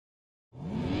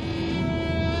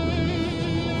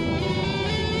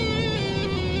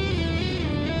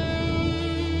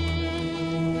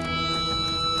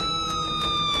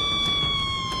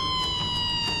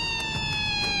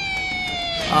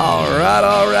All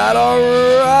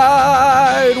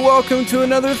right. Welcome to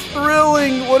another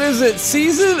thrilling,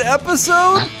 season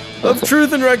episode of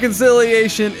Truth and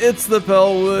Reconciliation. It's the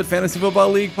Pellwood Fantasy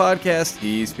Football League podcast.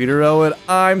 He's Peter Elwood.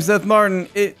 I'm Seth Martin.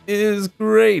 It is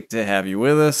great to have you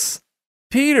with us.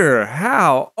 Peter,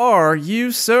 how are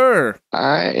you, sir?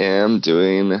 I am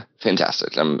doing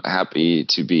fantastic. I'm happy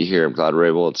to be here. I'm glad we're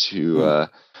able to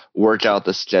work out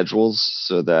the schedules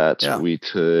so that we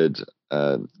could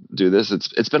do this.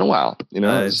 It's been a while,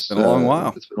 it's been a long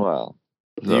while. It's been a while.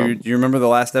 So. Do you remember the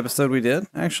last episode we did,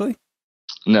 actually?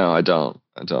 No, I don't.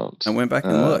 I went back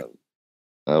and looked.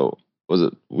 Oh, was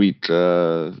it week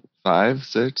 5,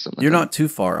 6? You're not too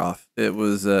far off. It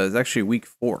was actually week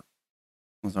 4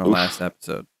 was our last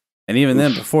episode. And even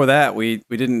then, before that, we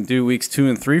didn't do weeks 2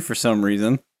 and 3 for some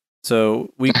reason.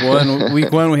 So week one, we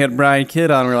had Brian Kidd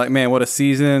on. We're like, man, what a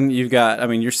season you've got. I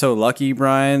mean, you're so lucky,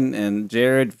 Brian and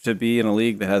Jared, to be in a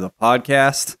league that has a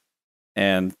podcast.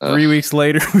 And 3 weeks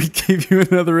later, we gave you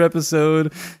another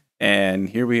episode, and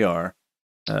here we are.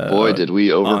 Boy, did we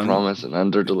overpromise and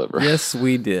underdeliver. Yes,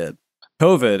 we did.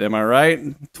 COVID, am I right?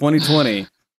 2020.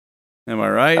 Am I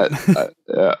right?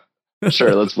 Yeah.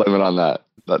 Sure, let's blame it on that.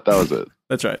 That was it.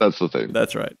 That's right. That's the thing.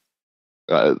 That's right.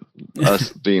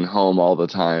 Us being home all the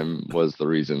time was the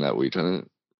reason that we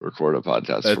couldn't record a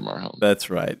podcast from our home. That's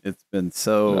right. It's been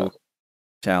so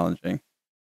challenging.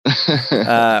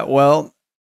 Well,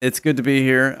 it's good to be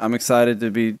here. I'm excited to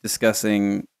be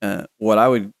discussing what I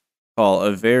would call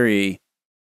a very,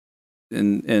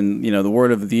 in the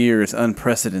word of the year is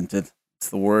unprecedented. It's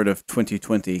the word of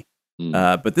 2020.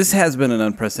 But this has been an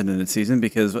unprecedented season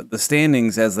because the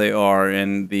standings as they are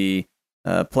and the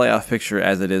playoff picture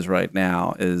as it is right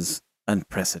now is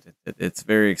unprecedented. It's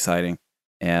very exciting,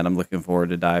 and I'm looking forward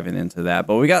to diving into that.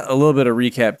 But we got a little bit of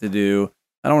recap to do.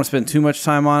 I don't want to spend too much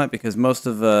time on it because most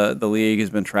of the league has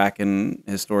been tracking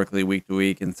historically week to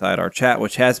week inside our chat,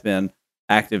 which has been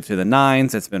active to the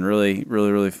nines. It's been really,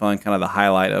 really, really fun. Kind of the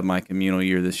highlight of my communal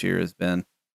year this year has been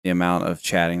the amount of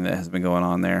chatting that has been going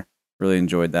on there. Really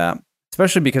enjoyed that,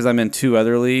 especially because I'm in 2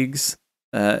 other leagues,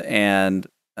 and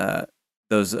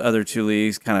those other 2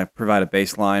 leagues kind of provide a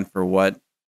baseline for what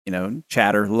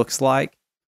chatter looks like.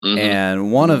 Mm-hmm.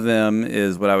 And one of them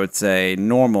is what I would say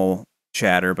normal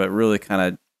chatter, but really kind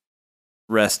of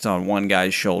rests on one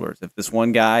guy's shoulders. If this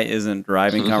one guy isn't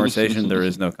driving conversation, there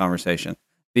is no conversation.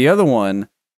 The other one,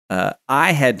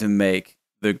 I had to make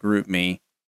the group me,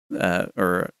 I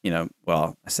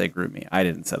say group me. I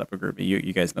didn't set up a group me.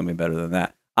 You guys know me better than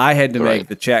that. I had to make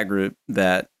the chat group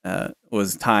that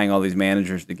was tying all these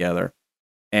managers together.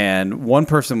 And one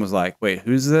person was like, wait,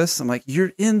 who's this? I'm like,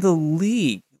 you're in the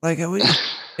league.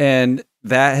 And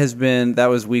that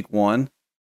was week 1.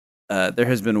 There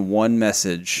has been one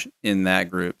message in that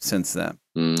group since then.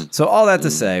 So all that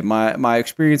to say, my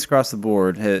experience across the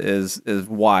board is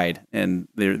wide, and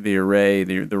the array,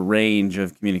 the range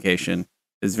of communication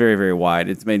is very, very wide.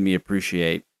 It's made me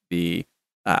appreciate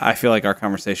I feel like our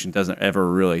conversation doesn't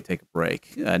ever really take a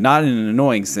break. Not in an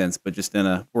annoying sense, but just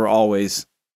we're always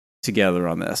together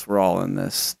on this. We're all in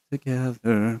this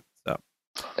together. So,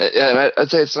 yeah, and I'd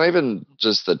say it's not even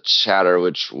just the chatter,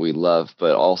 which we love,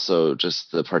 but also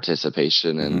just the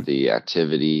participation and the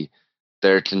activity.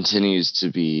 There continues to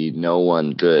be no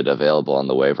one good available on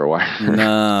the waiver wire.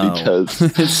 No, because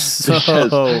it's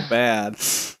so bad.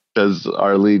 Because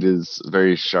our lead is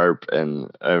very sharp,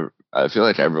 and I feel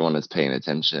like everyone is paying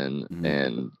attention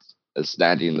and is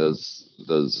snagging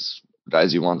those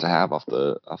guys you want to have off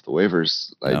the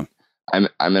waivers. I'm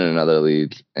in another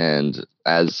league, and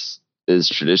as is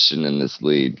tradition in this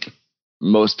league,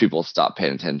 most people stop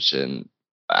paying attention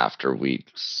after week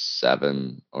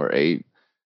 7 or 8,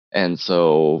 and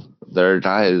so there are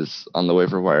guys on the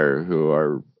waiver wire who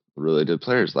are really good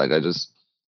players. Like I just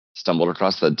stumbled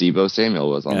across that Deebo Samuel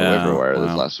was on the waiver wire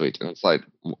this last week, and it's like,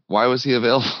 why was he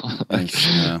available? I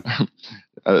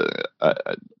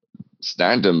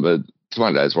snagged him, but come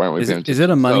on, guys, why aren't we paying attention? Is it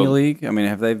a money league? I mean,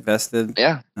 have they vested?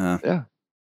 Yeah.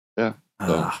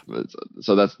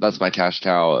 So that's my cash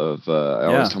cow of I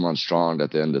always come on strong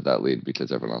at the end of that lead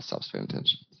because everyone else stops paying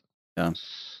attention. Yeah.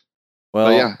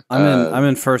 Well, I'm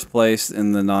in first place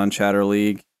in the non-chatter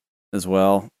league as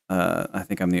well. I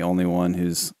think I'm the only one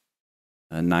who's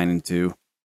 9-2,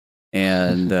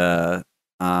 and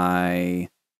I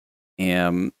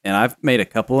am, and I've made a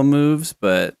couple of moves,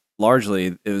 but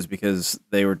largely it was because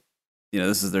they were,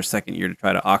 this is their second year to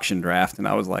try to auction draft, and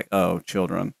I was like, oh,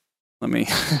 children, let me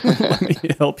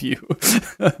help you.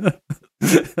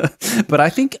 But I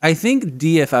think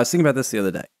DF. I was thinking about this the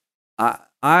other day.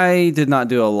 I did not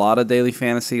do a lot of daily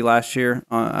fantasy last year.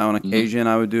 On occasion,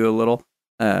 I would do a little.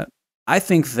 I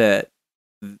think that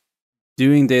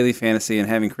doing daily fantasy and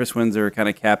having Chris Windsor kind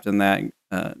of captain that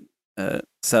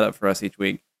setup for us each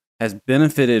week has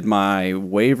benefited my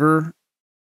waiver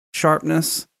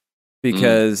sharpness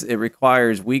because it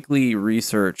requires weekly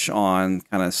research on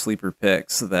kind of sleeper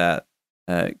picks that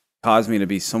cause me to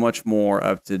be so much more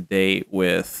up to date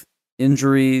with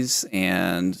injuries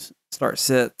and start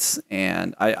sits.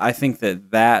 And I think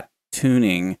that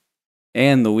tuning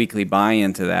and the weekly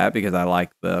buy-in to that, because I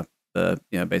like the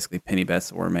basically penny bets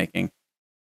that we're making,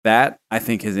 that I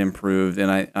think has improved.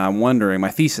 And I'm wondering,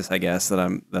 my thesis, I guess, that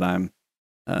I'm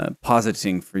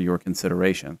positing for your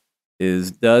consideration is,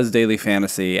 does daily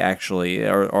fantasy actually,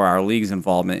 or our league's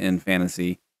involvement in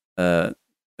fantasy over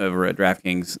at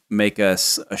DraftKings, make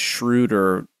us a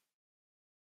shrewder,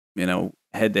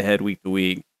 head-to-head,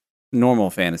 week-to-week, normal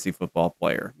fantasy football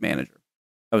player, manager?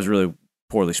 That was really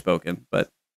poorly spoken, but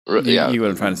you get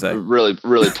what I'm trying to say. Really,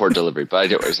 really poor delivery, but I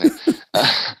get what you're saying.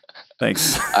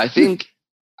 Thanks. I think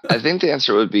the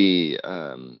answer would be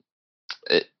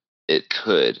it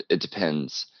could. It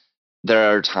depends.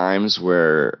 There are times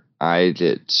where I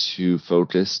get too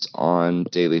focused on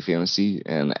daily fantasy,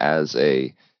 and as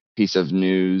a piece of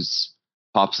news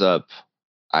pops up,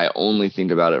 I only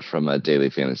think about it from a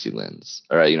daily fantasy lens.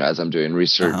 All right, as I'm doing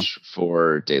research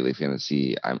for daily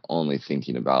fantasy, I'm only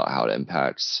thinking about how it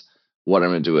impacts what I'm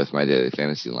going to do with my daily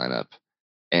fantasy lineup.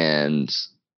 And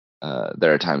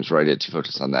there are times where I get too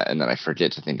focused on that, and then I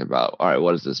forget to think about, all right,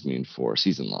 what does this mean for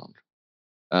season long?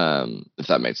 If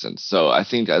that makes sense. So I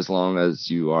think as long as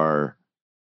you are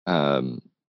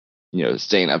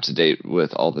staying up to date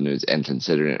with all the news and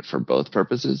considering it for both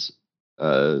purposes,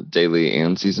 daily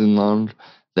and season long,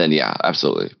 then yeah,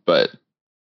 absolutely. But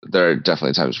there are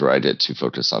definitely times where I get too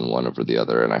focused on one over the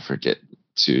other, and I forget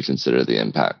to consider the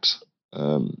impact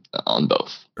on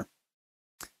both. Sure.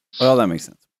 Well, that makes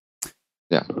sense.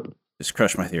 Yeah. Just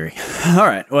crush my theory. All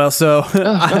right. Well, so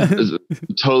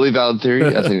totally valid theory.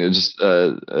 I think it just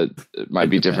it might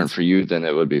be different for you than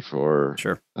it would be for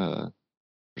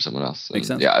someone else. Makes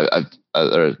sense. Yeah,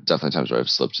 there are definitely times where I've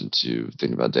slipped into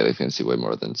thinking about daily fantasy way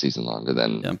more than season long, and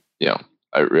then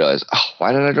I realized,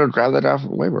 why did I go grab that out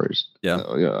from waivers? Yeah.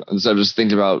 Instead of just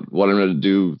thinking about what I'm going to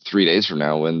do 3 days from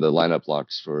now when the lineup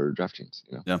locks for DraftKings.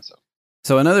 Yeah.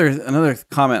 So another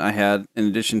comment I had, in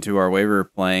addition to our waiver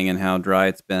playing and how dry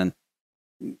it's been,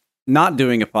 not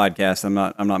doing a podcast. I'm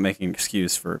not making an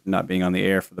excuse for not being on the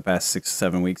air for the past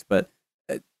 6-7 weeks, but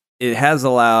it has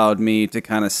allowed me to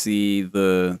kind of see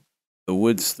the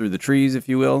woods through the trees, if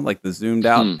you will, like the zoomed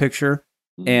out picture.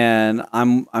 And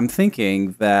I'm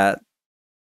thinking that,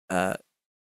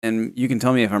 and you can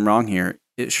tell me if I'm wrong here,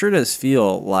 it sure does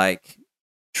feel like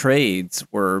trades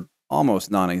were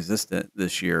almost non-existent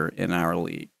this year in our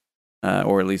league,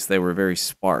 or at least they were very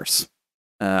sparse.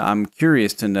 I'm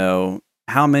curious to know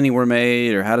how many were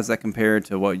made, or how does that compare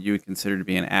to what you would consider to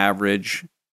be an average,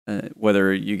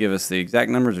 whether you give us the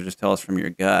exact numbers or just tell us from your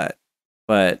gut.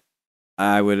 But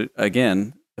I would,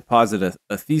 again, deposit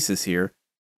a thesis here.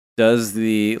 Does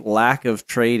the lack of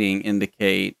trading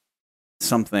indicate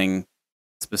something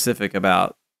specific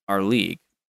about our league?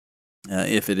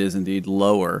 If it is indeed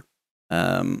lower,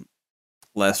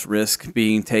 less risk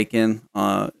being taken,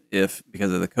 if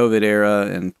because of the COVID era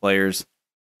and players,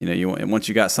 once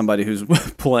you got somebody who's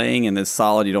playing and is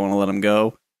solid, you don't want to let them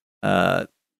go.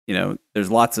 There's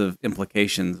lots of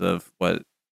implications of what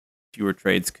fewer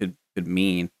trades could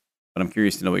mean, but I'm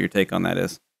curious to know what your take on that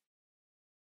is.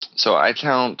 So I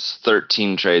count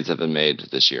 13 trades have been made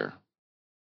this year,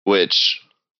 which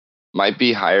might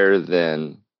be higher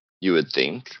than you would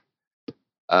think.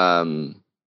 And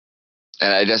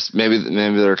I guess maybe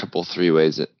there are a couple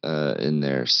 3-ways in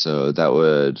there, so that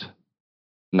would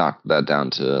knock that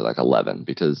down to like 11,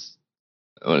 because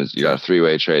when you got a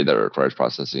 3-way trade that requires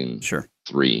processing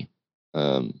three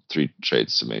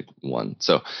trades to make one.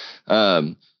 So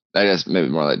I guess maybe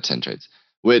more like 10 trades,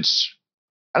 which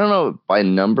I don't know, by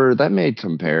number that may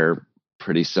compare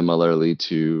pretty similarly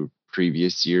to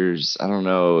previous years. I don't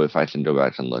know if I can go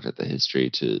back and look at the history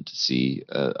to see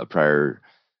a prior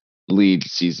league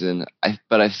season.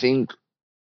 But I think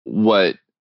what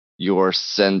your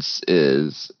sense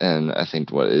is, and I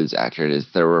think what is accurate, is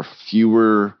there were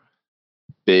fewer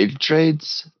big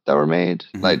trades that were made.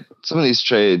 Like some of these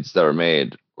trades that were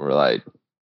made were like,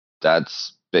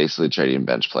 that's basically trading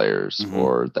bench players,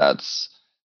 or that's,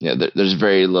 there's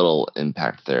very little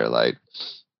impact there. Like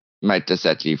Mike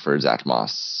Gesicki for Zach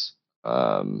Moss,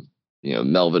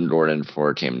 Melvin Gordon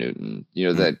for Cam Newton,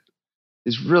 that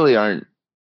these really aren't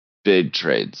big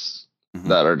trades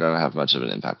that are going to have much of an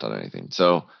impact on anything.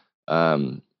 So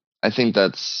I think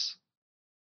that's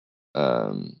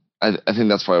I think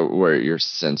that's why where your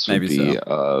sense would be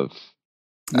of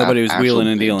Nobody was actual wheeling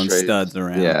and big dealing trades. studs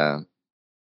around.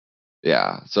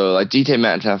 Yeah. So like DK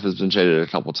Metcalf has been traded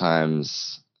a couple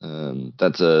times.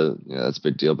 That's a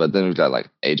big deal. But then we've got like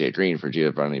AJ Green for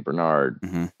Giovanni Bernard,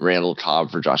 Randall Cobb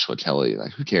for Joshua Kelly.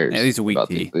 Like, who cares? Yeah, these are weak about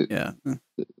tea.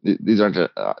 these aren't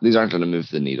going to move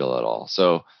the needle at all.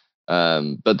 So,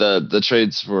 but the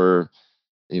trades for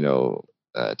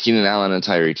Keenan Allen and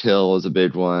Tyreek Hill is a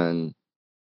big one.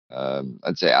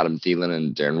 I'd say Adam Thielen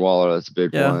and Darren Waller, that's a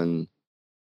big one.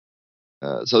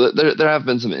 So there have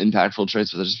been some impactful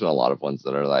trades, but there's just been a lot of ones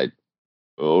that are like,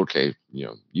 oh, okay,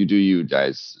 you do you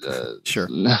guys. Sure.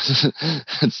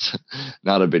 It's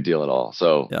not a big deal at all.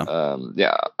 So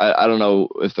I don't know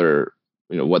if they're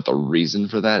what the reason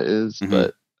for that is,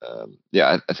 but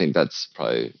I think that's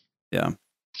probably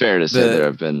fair to say there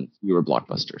have been fewer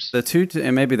blockbusters. The two,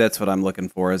 and maybe that's what I'm looking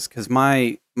for, is because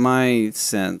my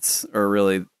sense, or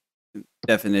really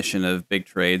definition of big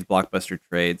trades, blockbuster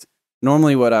trades,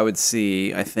 normally what I would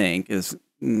see, I think, is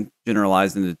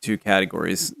generalized into two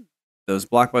categories. Those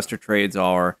blockbuster trades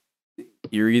are,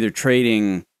 you're either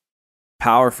trading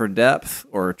power for depth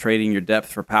or trading your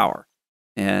depth for power.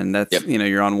 And that's,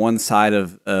 you're on one side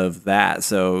of that.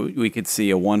 So we could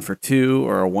see a 1 for 2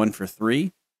 or a 1 for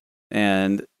 3.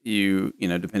 And you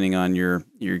depending on you're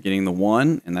getting the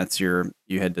 1, and that's you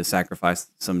had to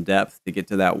sacrifice some depth to get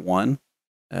to that 1,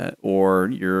 or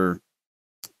you're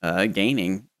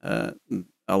gaining a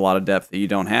lot of depth that you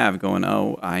don't have, going,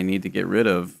 oh, I need to get rid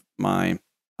of my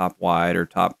top wide or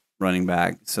top running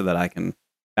back so that I can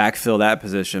backfill that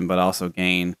position, but also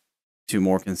gain 2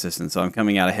 more consistent. So I'm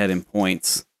coming out ahead in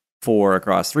points 4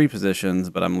 across 3 positions,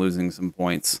 but I'm losing some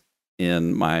points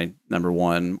in my number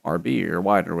 1 RB or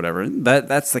wide or whatever.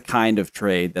 That's the kind of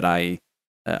trade that I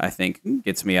think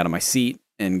gets me out of my seat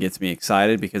and gets me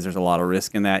excited, because there's a lot of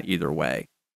risk in that either way.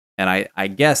 And I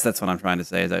guess that's what I'm trying to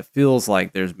say, is it feels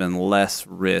like there's been less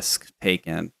risk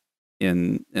taken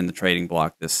in the trading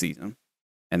block this season.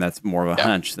 And that's more of a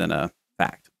hunch than a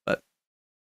fact. But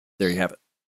there you have it.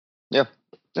 Yeah.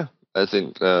 I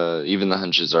think even the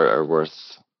hunches are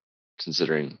worth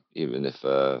considering, even if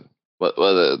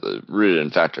whether the rooted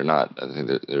in fact or not. I think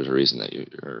there's a reason that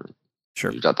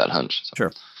you've got that hunch. So.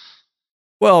 Sure.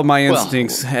 Well, my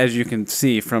instincts, as you can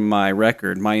see from my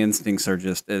record, my instincts are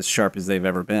just as sharp as they've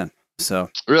ever been.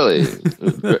 So really,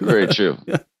 very true.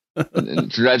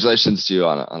 And congratulations to you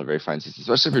on a very fine season,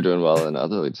 especially if you're doing well in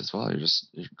other leagues as well.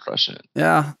 You're crushing it.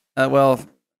 Yeah. Well,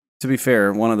 to be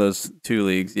fair, one of those 2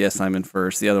 leagues, yes, I'm in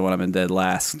first. The other one, I'm in dead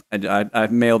last.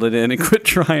 I've mailed it in and quit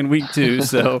trying week 2.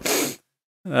 So,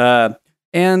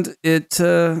 and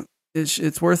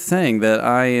it's worth saying that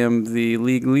I am the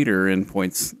league leader in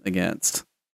points against.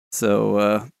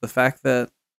 So the fact that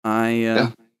I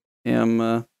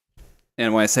am,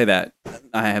 and when I say that,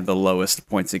 I have the lowest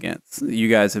points against. You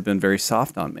guys have been very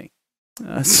soft on me,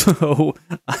 so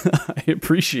I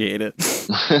appreciate it.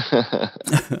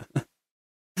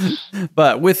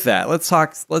 But with that, let's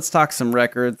talk some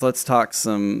records. Let's talk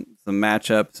some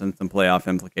matchups and some playoff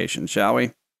implications, shall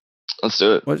we? Let's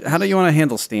do it. How do you want to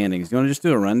handle standings? Do you want to just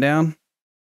do a rundown?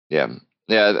 Yeah.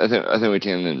 I think we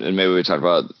can, and maybe we talk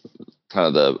about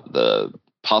kind of the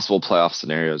possible playoff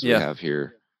scenarios we have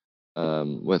here,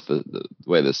 with the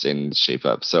way the standings shape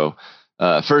up. So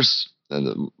first, and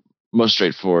the most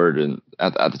straightforward, and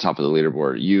at the top of the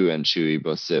leaderboard, you and Chewy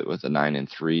both sit with a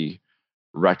 9-3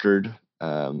 record.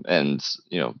 And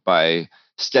by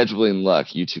scheduling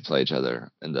luck, you 2 play each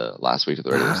other in the last week of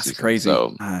the regular season. That's crazy.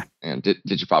 So, and did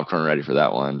your popcorn ready for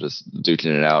that one? Just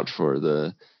duking it out for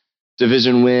the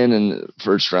division win and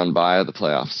first round bye of the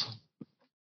playoffs.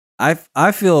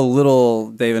 I feel a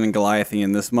little David and Goliath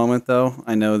in this moment, though.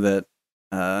 I know that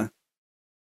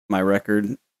my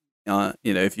record,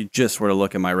 if you just were to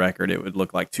look at my record, it would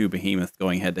look like 2 behemoths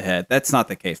going head to head. That's not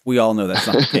the case. We all know that's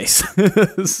not the case.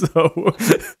 So,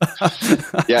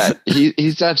 yeah,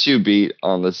 he's got you beat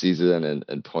on the season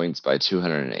in points by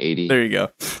 280. There you go.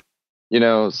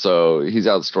 So he's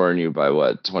outscoring you by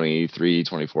 23,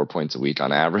 24 points a week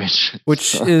on average,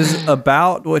 which is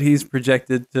about what he's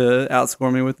projected to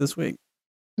outscore me with this week.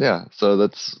 Yeah, so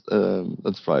that's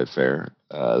probably fair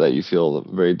that you feel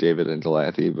very David and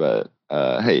Goliath-y, but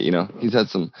hey, he's had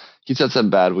some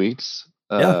bad weeks.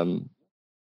 There's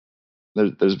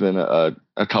been a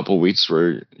couple weeks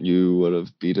where you would have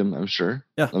beat him, I'm sure.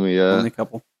 Yeah, only a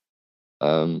couple.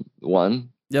 1,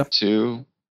 2.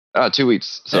 2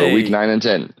 weeks. So hey. Week 9 and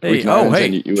 10. Hey, week 9 and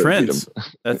 10, you trends.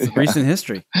 That's recent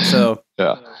history. So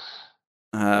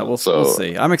we'll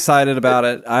see. I'm excited about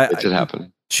it. It should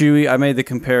happen. Chewy, I made the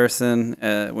comparison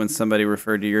when somebody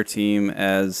referred to your team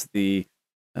as the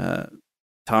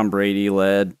Tom Brady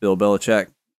led Bill Belichick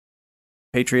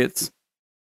Patriots.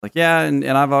 Like, yeah, and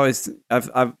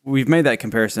we've made that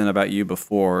comparison about you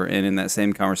before, and in that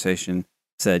same conversation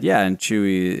said, yeah, and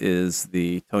Chewie is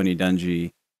the Tony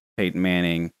Dungy, Peyton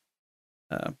Manning,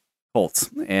 Colts,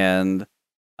 and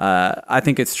I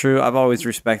think it's true. I've always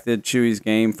respected Chewie's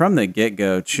game from the get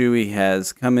go. Chewie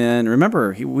has come in.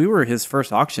 Remember, we were his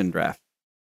first auction draft,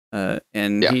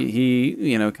 and he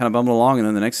kind of bumbled along, and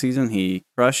then the next season he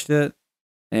crushed it,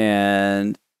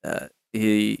 and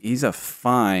he's a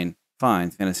fine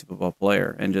fantasy football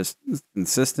player, and just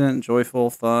consistent, joyful,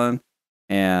 fun,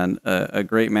 and a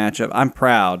great matchup. I'm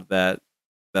proud that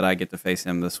I get to face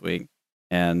him this week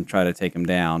and try to take him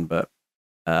down, but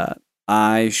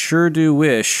I sure do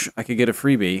wish I could get a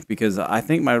freebie, because I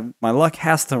think my luck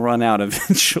has to run out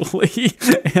eventually,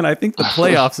 and I think the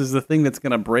playoffs is the thing that's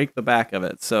going to break the back of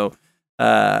it. So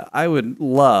I would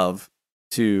love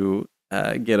to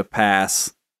get a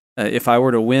pass. If I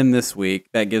were to win this week,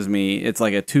 that gives me, it's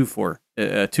like a two for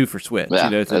switch. Yeah,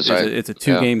 It's a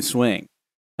 2-game swing.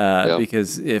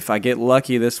 Because if I get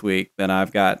lucky this week, then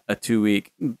I've got a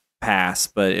 2-week pass.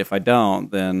 But if I don't,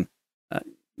 then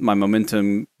my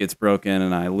momentum gets broken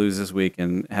and I lose this week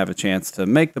and have a chance to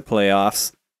make the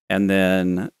playoffs and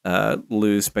then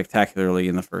lose spectacularly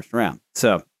in the first round.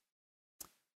 So,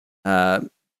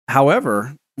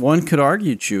 however, one could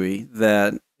argue, Chewy,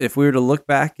 that if we were to look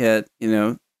back at,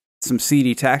 some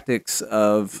seedy tactics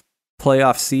of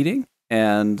playoff seeding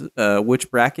and which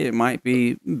bracket might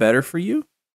be better for you,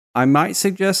 I might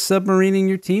suggest submarining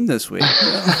your team this week.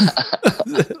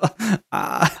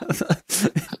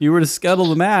 If you were to scuttle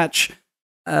the match,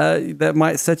 that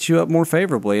might set you up more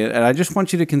favorably. And I just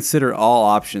want you to consider all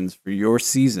options for your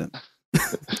season.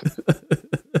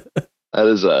 That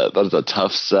is a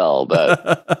tough sell.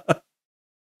 That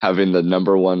having the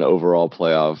number one overall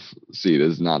playoff seed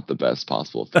is not the best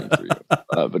possible thing for you.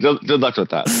 But good luck with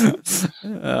that.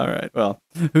 All right. Well,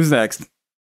 who's next?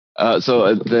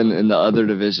 So then in the other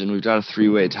division, we've got a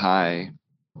 3-way tie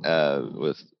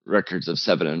with records of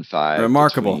 7-5.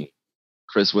 Remarkable.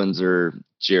 Chris Windsor,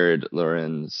 Jared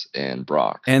Lorenz, and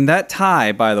Brock. And that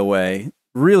tie, by the way,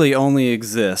 really only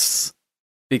exists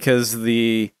because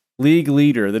the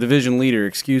division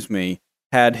leader,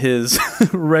 had his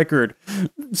record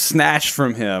snatched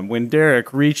from him when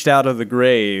Derek reached out of the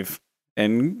grave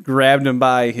and grabbed him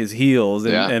by his heels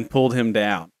and pulled him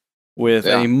down with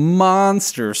a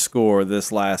monster score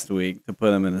this last week to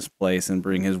put him in his place and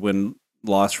bring his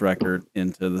win-loss record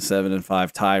into the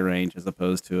 7-5 tie range, as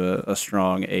opposed to a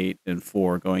strong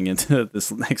 8-4 going into this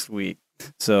next week.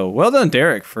 So well done,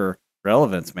 Derek, for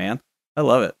relevance, man. I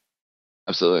love it.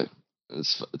 Absolutely.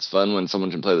 It's fun when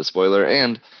someone can play the spoiler,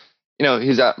 and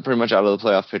he's pretty much out of the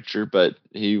playoff picture, but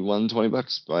he won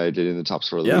 $20 by getting the top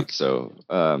score of the week. So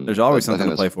there's always something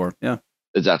to play for. Yeah,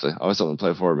 exactly. Always something to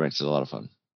play for. Makes it a lot of fun.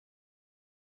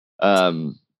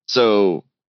 So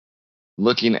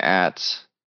looking at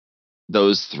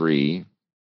those three,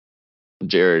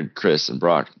 Jared, Chris, and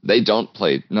Brock,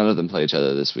 none of them play each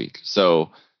other this week. So,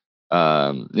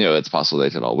 it's possible they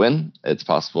could all win. It's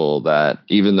possible that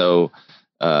even though,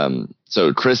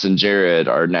 so Chris and Jared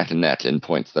are neck and neck in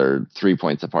points. They're 3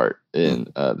 points apart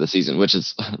in the season, which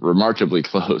is remarkably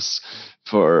close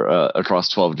for across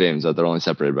 12 games. That they're only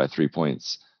separated by 3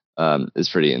 points is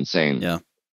pretty insane. Yeah.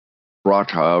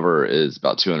 Brock, however, is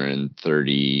about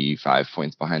 235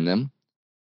 points behind them.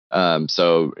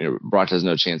 So Brock has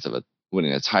no chance of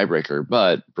winning a tiebreaker,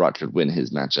 but Brock could win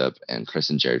his matchup, and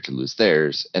Chris and Jared could lose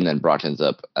theirs, and then Brock ends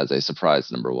up as a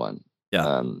surprise number one.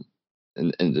 Yeah.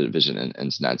 In the division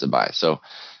and snags a bye. So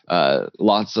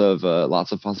lots of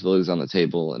possibilities on the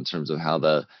table in terms of how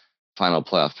the final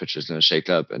playoff picture is going to shake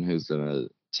up and who's going to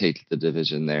take the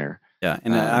division there. Yeah,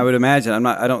 and I would imagine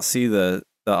I don't see the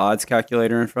odds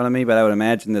calculator in front of me, but I would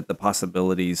imagine that the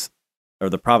probabilities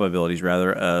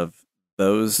rather of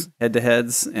those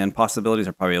head-to-heads and possibilities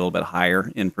are probably a little bit higher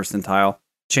in percentile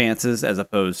chances, as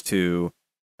opposed to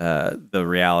the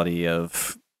reality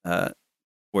of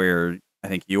where I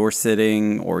think you're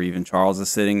sitting, or even Charles is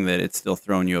sitting, that it's still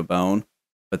throwing you a bone,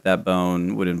 but that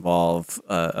bone would involve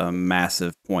a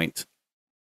massive point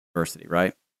diversity,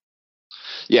 right?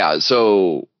 Yeah.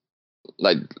 So,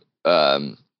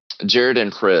 Jared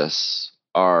and Chris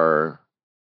are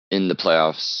in the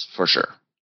playoffs for sure.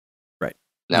 Right.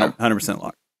 Now, 100%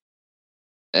 locked.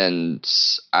 And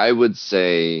I would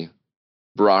say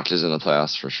Brock is in the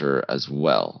playoffs for sure as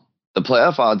well. The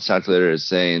playoff odds calculator is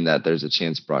saying that there's a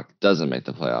chance Brock doesn't make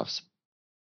the playoffs.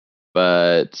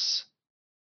 But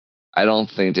I don't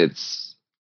think it's...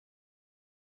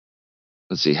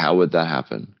 Let's see, how would that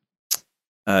happen?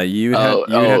 You would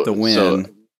have to win. So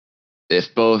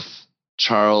if both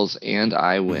Charles and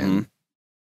I win,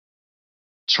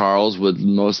 Charles would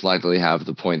most likely have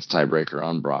the points tiebreaker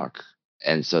on Brock,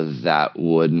 and so that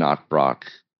would knock Brock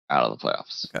out of the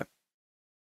playoffs. Okay.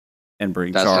 And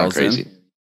bring That's Charles not crazy.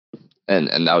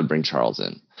 And that would bring Charles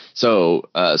in. So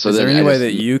is there any way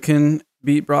that you can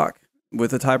beat Brock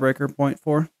with a tiebreaker point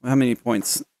 4? How many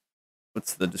points?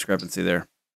 What's the discrepancy there?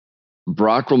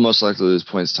 Brock will most likely lose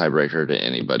points tiebreaker to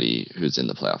anybody who's in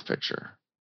the playoff picture.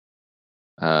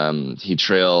 He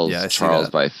trails Charles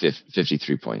by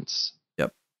 53 points.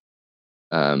 Yep.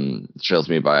 Trails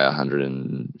me by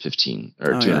 115 or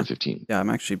 215. Yeah, I'm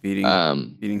actually beating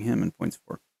him in points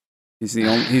 4. He's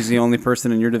the only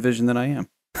person in your division that I am.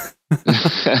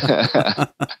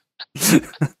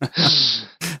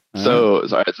 So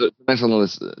next on the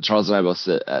list, Charles and I both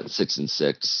sit at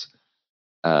 6-6.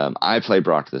 I play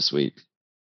Brock this week.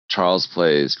 Charles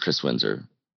plays Chris Windsor,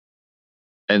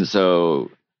 and so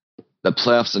the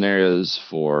playoff scenarios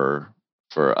for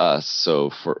us.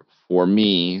 So for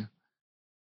me,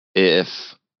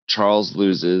 if Charles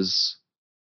loses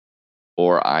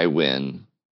or I win,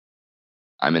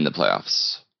 I'm in the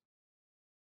playoffs.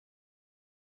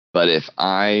 But if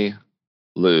I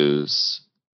lose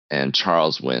and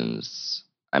Charles wins,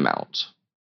 I'm out.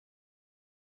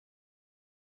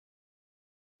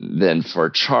 Then for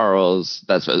Charles,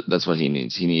 that's what he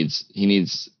needs. He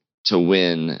needs to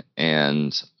win,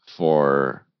 and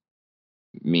for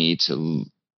me to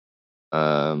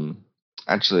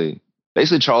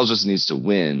basically Charles just needs to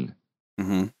win.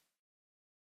 Mm-hmm.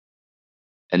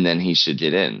 And then he should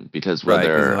get in, because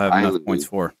whether he'll have enough points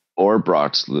for or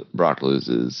Brock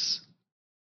loses,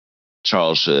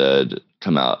 Charles should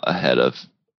come out ahead of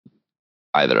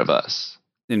either of us.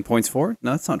 In points for?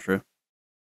 No, that's not true.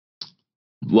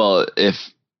 Well, if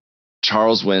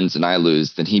Charles wins and I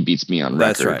lose, then he beats me on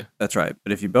record. That's right.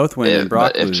 But if you both win and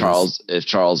Brock loses... If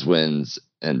Charles wins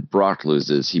and Brock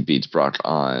loses, he beats Brock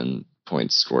on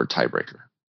points scored tiebreaker.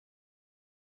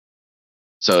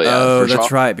 So yeah,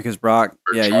 that's right, because Brock.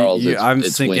 Yeah, Charles, I'm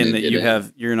thinking that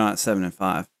you're not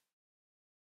 7-5.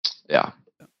 Yeah.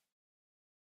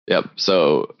 Yep.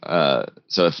 So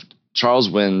if Charles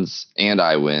wins and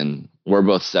I win, we're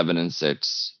both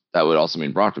 7-6. That would also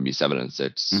mean Brock would be 7-6.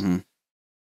 Mm-hmm.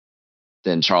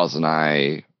 Then Charles and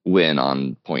I win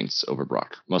on points over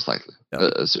Brock, most likely,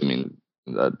 assuming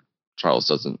that Charles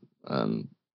doesn't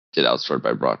get outscored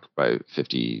by Brock by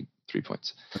 53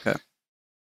 points. Okay.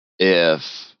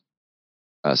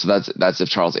 So that's if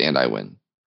Charles and I win.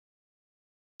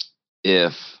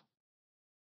 If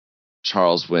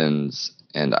Charles wins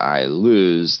and I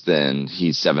lose, then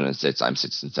he's 7-6, I'm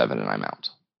 6-7, and I'm out.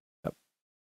 Yep.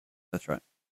 That's right.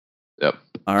 Yep.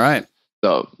 All right.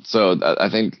 So I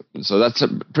think that's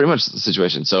pretty much the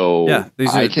situation. So yeah,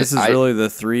 this is really the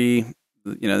three.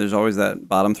 There's always that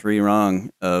bottom 3 rung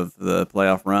of the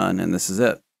playoff run, and this is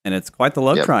it. And it's quite the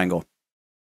love triangle.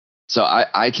 So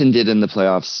I can get in the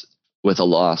playoffs with a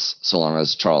loss so long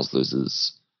as Charles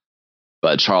loses,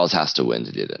 but Charles has to win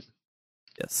to get in.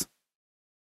 Yes.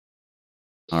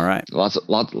 All right. Lots of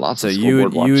so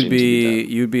scoreboard watching.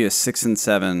 You'd be a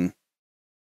 6-7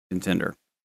 contender.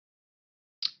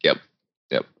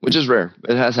 Yep. Which is rare.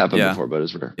 It has happened before, but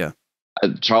it's rare. Yeah.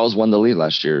 Charles won the lead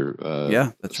last year.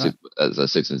 That's right. As a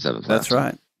 6-7. That's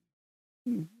right.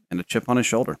 And a chip on his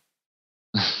shoulder.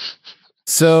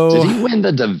 So did he win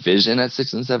the division at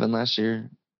 6-7 last year?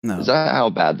 No. Is that how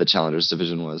bad the Challengers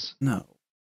division was? No.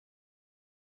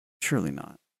 Surely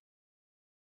not.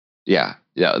 Yeah.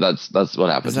 That's what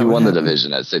happened. He won the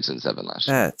division at 6-7 last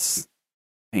year. That's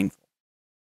painful.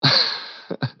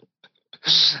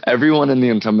 Everyone in the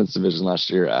incumbents division last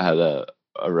year had a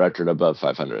record above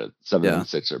 500,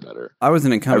 7-6 or better. I was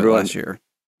an incumbent last year.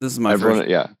 This is my first.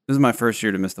 Yeah. This is my first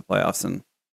year to miss the playoffs in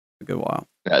a good while.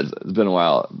 Yeah, it's been a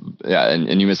while. Yeah,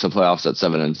 and you missed the playoffs at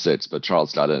 7-6, but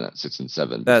Charles got in at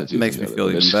 6-7. That makes me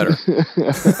feel even better.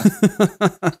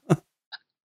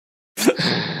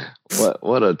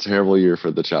 What a terrible year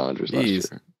for the Challengers last year.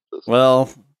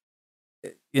 Well,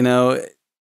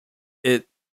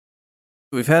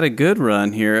 we've had a good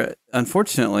run here.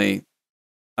 Unfortunately,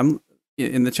 I'm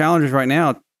in the Challengers right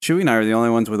now. Chewy and I are the only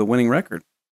ones with a winning record.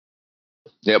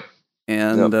 Yep.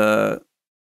 And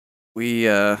we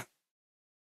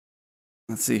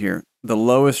let's see here. The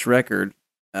lowest record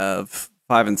of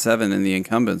 5-7 in the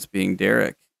incumbents, being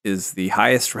Derek, is the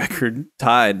highest record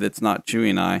tied. That's not Chewy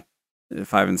and I,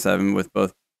 5-7 with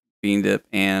both Bean Dip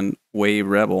and Wave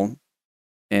Rebel,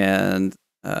 and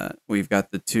we've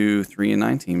got the 2, 3, and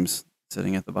 9 teams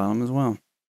sitting at the bottom as well.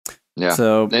 Yeah.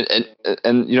 So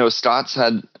and Scott's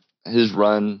had his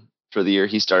run for the year.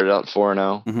 He started out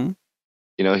 4-0. Mm-hmm.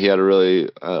 He had a really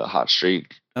hot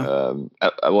streak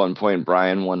At one point,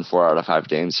 Brian won 4 out of 5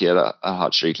 games. He had a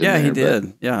hot streak in Yeah, there. he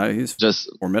did. Yeah, he's just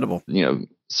formidable.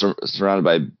 Surrounded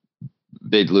by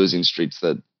big losing streaks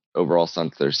that overall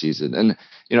sunk their season. And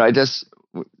I guess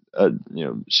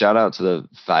shout out to the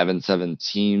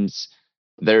 5-7 teams.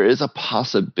 There is a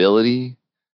possibility.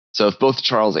 So if both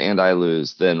Charles and I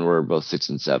lose, then we're both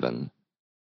 6-7.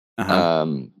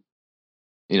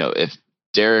 If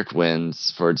Derek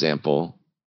wins, for example,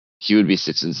 he would be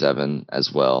 6-7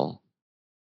 as well.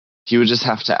 He would just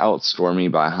have to outscore me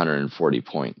by 140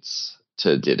 points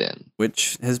to get in,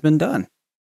 which has been done.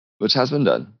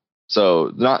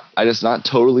 So I guess not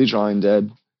totally drawing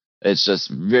dead. It's just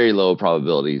very low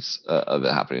probabilities of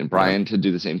it happening. Brian could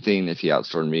do the same thing if he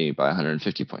outscored me by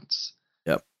 150 points.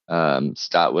 Yep.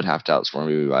 Scott would have to outscore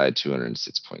me by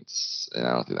 206 points, and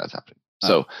I don't think that's happening.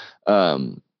 So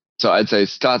I'd say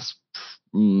Scott's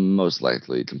most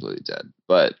likely completely dead,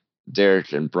 but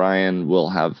Derek and Brian will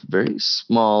have very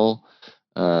small,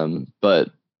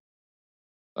 but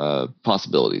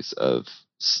possibilities of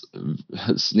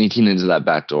sneaking into that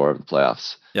back door of the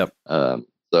playoffs. Yep.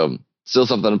 So still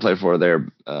something to play for there.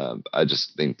 I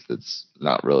just think it's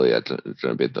not really going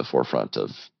to be at the forefront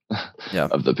of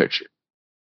of the picture.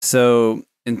 So,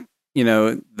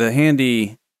 the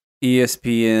handy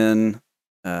ESPN,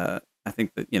 I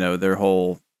think that, their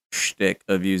whole shtick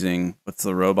of using, what's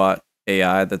the robot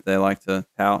AI that they like to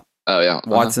tout? Oh, yeah.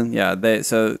 Watson. Yeah.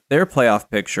 So their playoff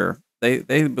picture, they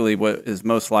believe what is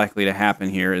most likely to happen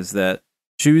here is that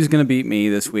Chew's going to beat me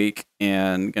this week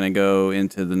and going to go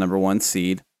into the number 1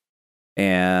 seed.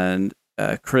 And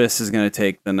Chris is going to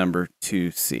take the number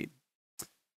 2 seed.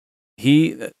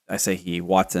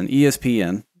 Watson,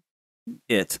 ESPN,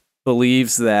 it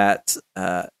believes that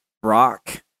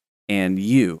Brock and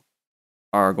you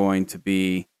are going to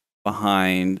be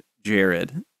behind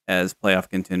Jared as playoff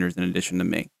contenders in addition to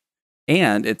me.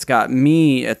 And it's got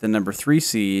me at the number 3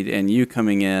 seed and you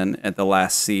coming in at the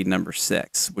last seed, number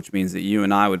 6, which means that you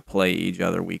and I would play each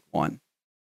other week 1.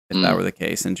 If that were the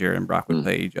case, and Jared and Brock would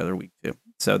play each other week 2.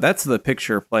 So that's the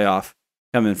picture playoff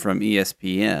coming from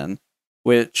ESPN,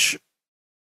 which,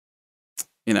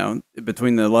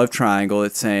 between the love triangle,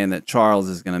 it's saying that Charles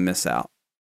is going to miss out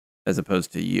as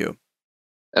opposed to you.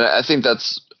 And I think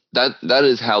that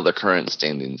is how the current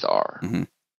standings are,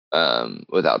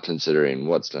 without considering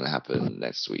what's going to happen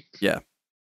next week. Yeah.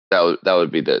 That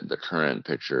would be the current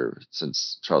picture,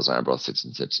 since Charles and I are both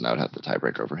 6-6, and I would have the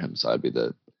tiebreaker over him, so I'd be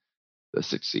the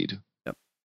 6th seed. Yep.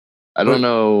 I don't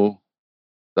know.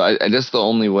 I guess the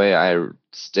only way I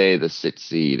stay the 6th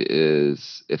seed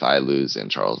is if I lose and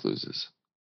Charles loses.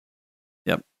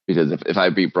 Yep. Because if I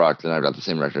beat Brock, then I've got the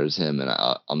same record as him, and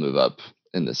I'll move up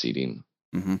in the seeding.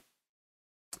 Mm-hmm.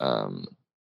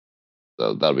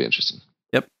 So that'll be interesting.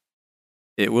 Yep.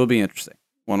 It will be interesting,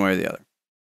 one way or the other.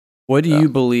 What do you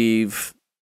believe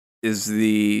is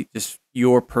just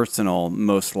your personal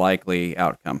most likely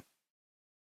outcome?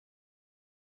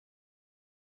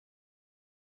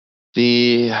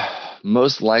 The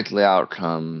most likely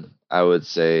outcome, I would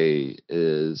say,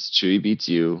 is Chewy beats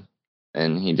you,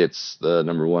 and he gets the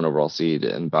number 1 overall seed,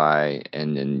 and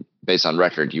then based on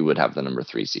record, you would have the number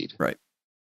 3 seed. Right.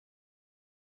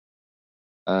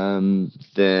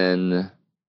 Then,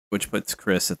 which puts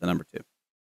Chris at the number 2.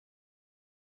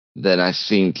 Then I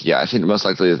think most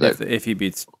likely is that if he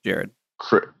beats Jared,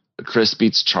 Chris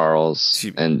beats Charles,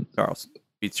 and Charles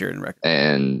beats Jared in record,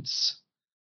 and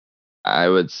I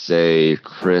would say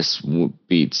Chris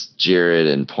beats Jared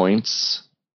in points,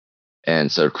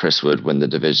 and so Chris would win the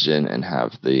division and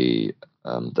have the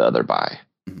other bye.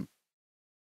 Mm-hmm.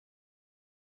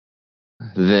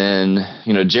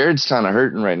 Then Jared's kind of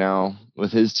hurting right now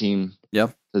with his team.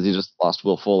 Yep, because he just lost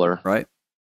Will Fuller. Right,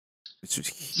 it's just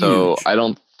huge. So I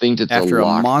don't think it's after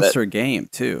a monster game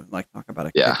too. Like, talk about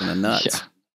a kick in the nuts. Yeah.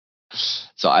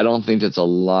 So I don't think it's a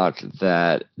lock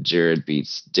that Jared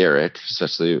beats Derek,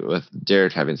 especially with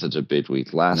Derek having such a big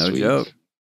week last week. No joke.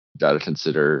 Got to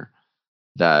consider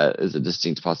that is a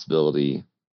distinct possibility.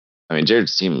 I mean,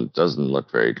 Jared's team doesn't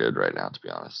look very good right now, to be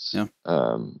honest. Yeah.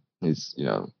 He's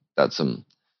got some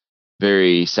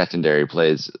very secondary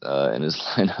plays in his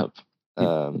lineup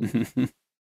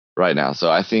right now. So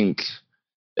I think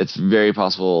it's very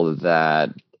possible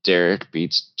that Derek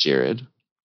beats Jared.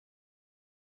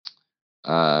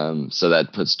 So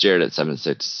that puts Jared at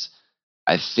 7-6.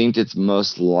 I think it's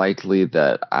most likely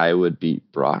that I would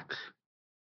beat Brock.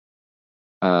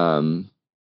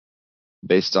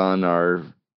 Based on our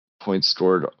points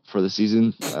scored for the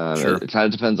season. Sure. It kind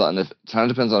of depends on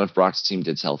if Brock's team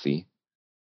gets healthy.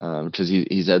 Because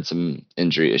he's had some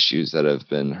injury issues that have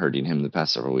been hurting him the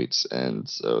past several weeks, and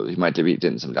so he might be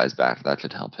getting some guys back that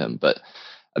could help him. But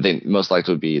I think most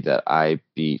likely would be that I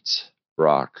beat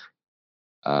Brock.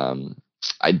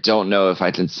 I don't know if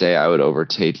I can say I would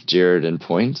overtake Jared in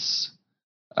points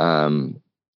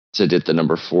to get the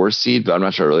number 4 seed, but I'm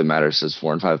not sure it really matters because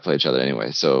 4 and 5 play each other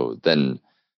anyway. So then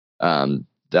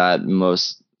that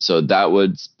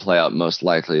would play out most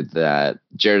likely that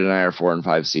Jared and I are 4 and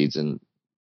 5 seeds in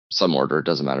some order. It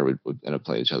doesn't matter. We'd end up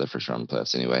playing each other first round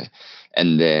playoffs anyway.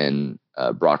 And then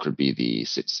Brock would be the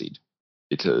 6th seed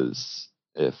because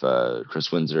if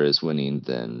Chris Windsor is winning,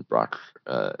 then Brock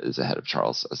is ahead of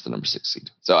Charles as the number 6 seed.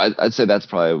 So I'd say that's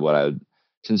probably what I would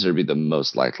consider to be the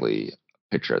most likely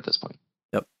picture at this point.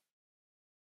 Yep.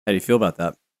 How do you feel about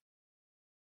that?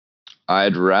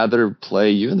 I'd rather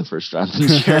play you in the first round than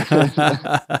Jared.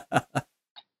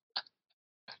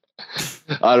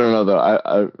 I don't know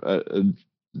though.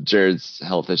 Jared's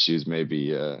health issues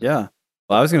maybe. Yeah.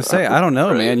 Well, I was going to say, I don't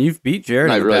know, man. You've beat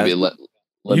Jared.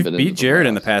 You've beat Jared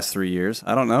in the past 3 years.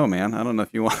 I don't know, man. I don't know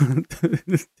if you want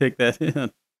to take that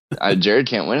in. Jared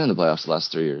can't win in the playoffs the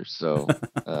last 3 years, so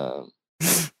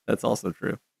that's also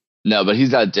true. No, but he's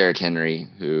got Derrick Henry,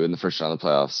 who in the first round of the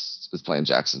playoffs is playing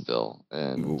Jacksonville,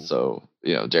 and so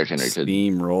Derrick Henry could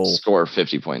score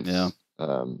 50 points. Yeah.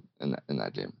 In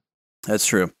that game. That's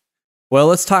true. Well,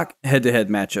 let's talk head-to-head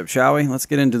matchup, shall we? Let's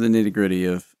get into the nitty-gritty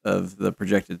of the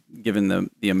projected, given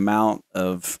the amount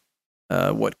of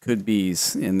what could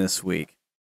be's in this week.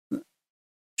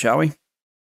 Shall we?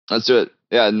 Let's do it.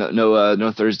 Yeah,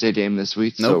 no Thursday game this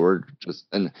week, nope. So we're just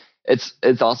and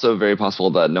it's also very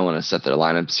possible that no one has set their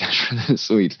lineups yet for this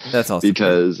week. That's also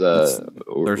because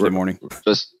Thursday morning.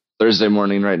 Just Thursday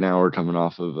morning right now. We're coming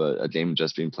off of a game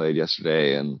just being played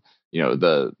yesterday, and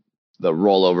the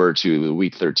rollover to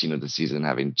week 13 of the season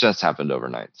having just happened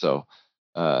overnight. So,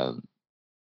 yeah,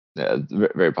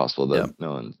 very possible that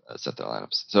no one set their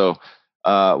lineups. So,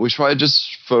 we should probably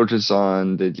just focus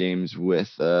on the games with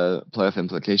playoff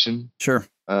implication. Sure.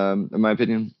 In my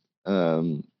opinion,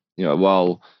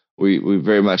 while we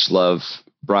very much love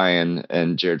Brian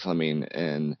and Jared Fleming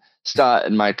and Scott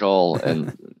and Michael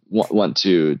and want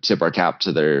to tip our cap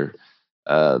to their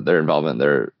involvement,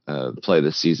 their play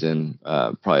this season.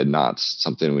 Probably not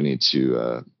something we need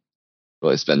to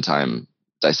really spend time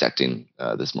dissecting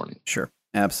this morning. Sure,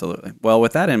 absolutely. Well,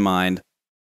 with that in mind,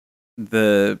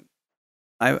 I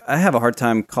have a hard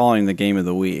time calling the game of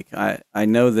the week. I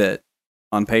know that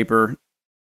on paper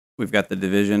we've got the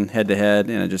division head to head,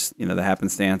 and it just the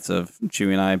happenstance of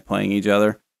Chewy and I playing each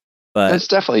other. But it's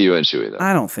definitely you and Chewy, though.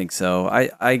 I don't think so.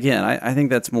 I think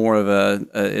that's more of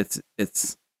it's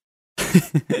it's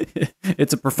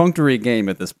a perfunctory game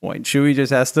at this point. Chewy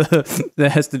just has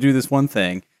to do this one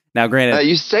thing. Now, granted,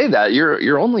 you say that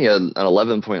you're only an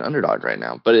 11-point underdog right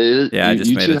now, but I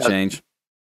just made a change.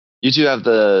 You two have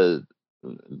the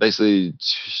basically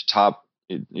top.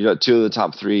 You got 2 of the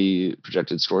top 3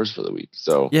 projected scores for the week.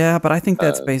 So yeah, but I think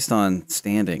that's based on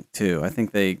standing too. I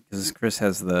think because Chris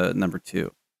has the number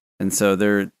 2, and so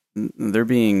they're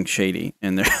being shady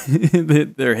and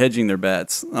they're hedging their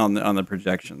bets on the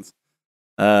projections.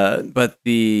 But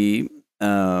the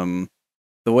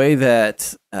way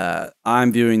that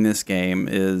I'm viewing this game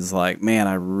is like, man,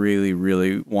 I really,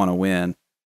 really want to win,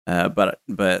 but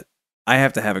I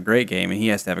have to have a great game and he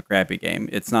has to have a crappy game.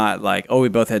 It's not like, we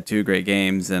both had 2 great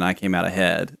games and I came out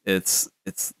ahead. It's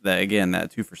that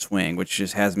 2 for swing, which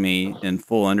just has me in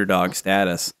full underdog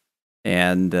status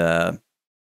and a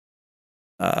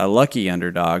lucky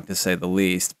underdog to say the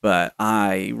least. But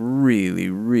I really,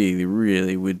 really,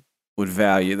 really would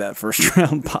value that first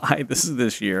round bye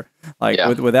this year. Like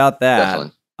without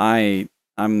that, definitely.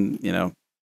 I'm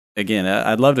again,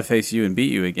 I'd love to face you and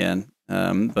beat you again,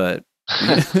 but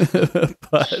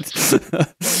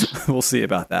but we'll see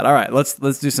about that. All right,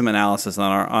 let's do some analysis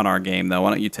on our game though.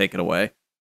 Why don't you take it away?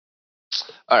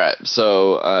 All right,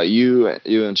 so you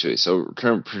and Chewy. So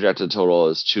current projected total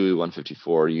is Chewy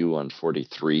 154, you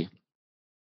 143.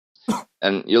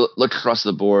 And you look across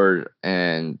the board,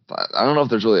 and I don't know if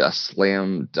there's really a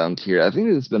slam dunk here. I think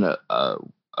it's been a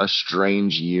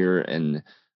strange year and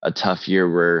a tough year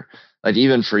where, like,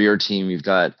 even for your team, you've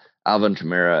got Alvin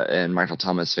Kamara and Michael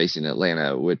Thomas facing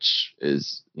Atlanta, which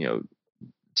is,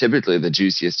 typically the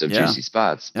juiciest of juicy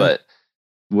spots. Yeah. But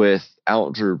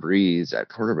without Drew Brees at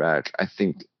quarterback, I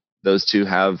think those two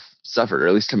have suffered, or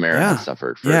at least Kamara has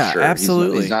suffered for sure.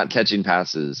 Absolutely. He's not catching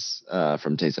passes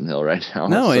from Taysom Hill right now.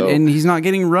 No, and he's not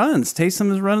getting runs.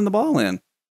 Taysom is running the ball in.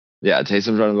 Yeah,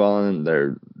 Taysom's running the ball in.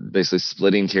 They're basically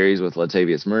splitting carries with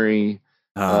Latavius Murray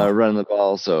running the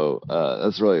ball. So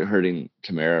that's really hurting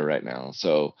Kamara right now.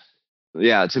 So,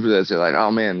 yeah, typically I'd say, like, oh,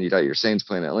 man, you got your Saints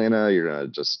playing Atlanta. You're going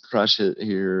to just crush it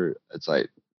here. It's like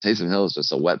Taysom Hill is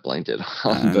just a wet blanket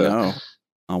on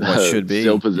on what should be.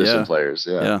 Skill position players.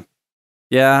 Yeah.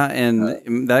 Yeah,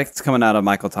 and that's coming out of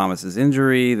Michael Thomas's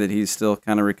injury that he's still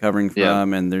kind of recovering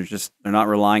from, and they're not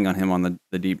relying on him on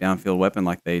the deep downfield weapon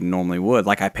like they normally would,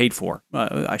 like I paid for,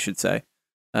 I should say.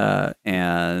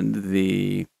 And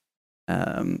the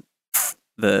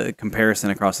comparison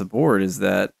across the board is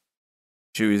that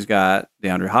Chewie's got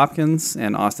DeAndre Hopkins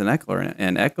and Austin Eckler,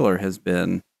 and Eckler has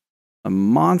been a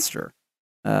monster,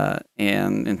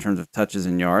 and in terms of touches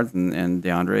and yards, and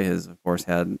DeAndre has, of course,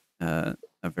 had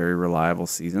a very reliable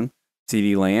season.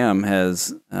 CeeDee Lamb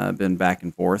has been back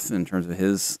and forth in terms of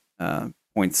his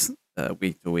points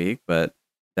week to week, but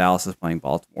Dallas is playing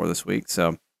Baltimore this week.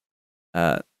 So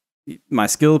my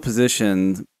skill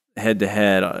position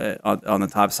head-to-head on the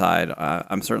top side,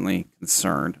 I'm certainly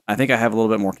concerned. I think I have a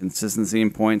little bit more consistency in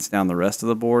points down the rest of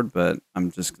the board, but I'm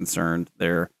just concerned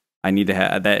there. I need to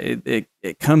have that.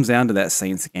 It comes down to that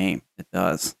Saints game. It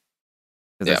does.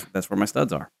 Because that's where my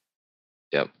studs are.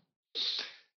 Yep.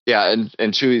 Yeah,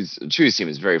 and Chewie's team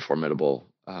is very formidable.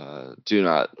 Do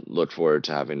not look forward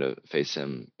to having to face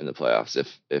him in the playoffs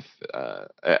if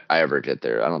I ever get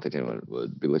there. I don't think anyone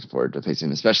would be looking forward to facing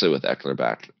him, especially with Eckler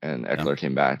back. And Eckler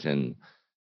came back and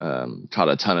caught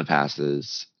a ton of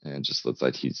passes, and just looks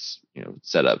like he's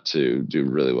set up to do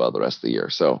really well the rest of the year.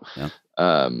 So,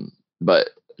 but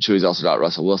Chewie's also got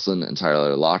Russell Wilson and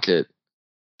Tyler Lockett.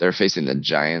 They're facing the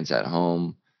Giants at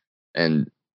home, and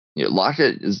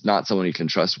Lockett is not someone you can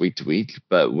trust week to week,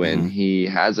 but when he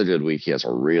has a good week, he has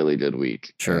a really good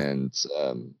week. Sure. And,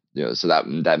 so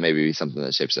that may be something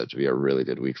that shapes up to be a really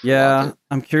good week for Lockett.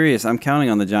 I'm curious. I'm counting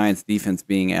on the Giants defense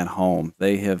being at home.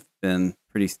 They have been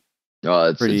pretty. Oh,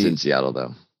 it's in Seattle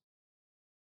though.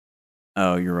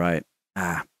 Oh, you're right.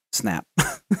 Snap.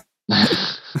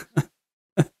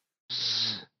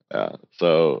 Yeah.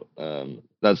 So,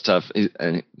 that's tough.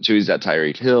 And Chewie's got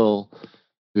Tyreek Hill,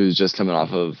 who's just coming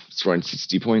off of scoring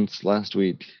 60 points last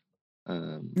week.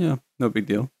 No big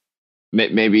deal.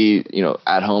 Maybe,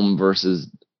 at home versus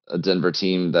a Denver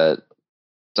team that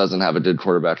doesn't have a good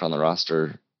quarterback on the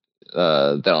roster.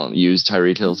 They don't use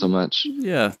Tyreek Hill so much.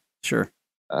 Yeah, sure.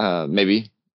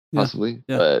 Maybe, possibly.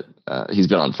 Yeah. But he's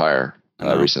been on fire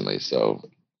recently, so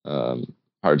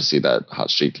hard to see that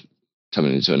hot streak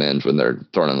coming into an end when they're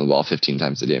throwing him the ball 15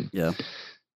 times a game. Yeah.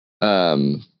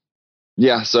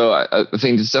 Yeah, so I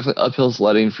think it's definitely uphill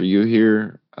sledding for you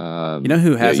here.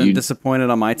 Who hasn't disappointed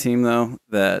on my team, though,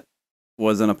 that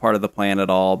wasn't a part of the plan at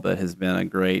all, but has been a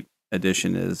great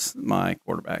addition is my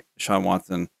quarterback, Deshaun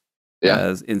Watson.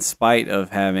 As in spite of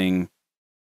having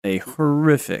a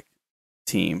horrific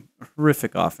team, a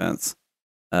horrific offense,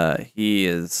 he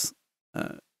is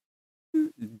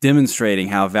demonstrating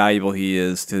how valuable he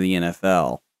is to the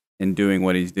NFL in doing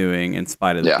what he's doing in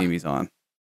spite of the team he's on.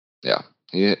 Yeah.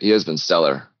 He has been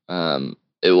stellar. It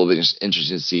will be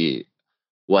interesting to see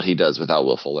what he does without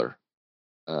Will Fuller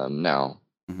now,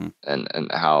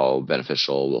 and how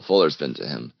beneficial Will Fuller's been to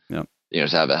him. Yep. To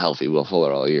have a healthy Will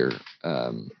Fuller all year,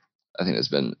 I think it's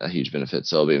been a huge benefit.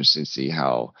 So it'll be interesting to see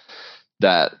how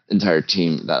that entire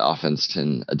team, that offense,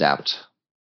 can adapt.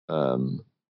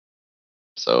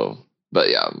 But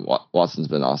yeah, Watson's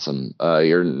been awesome.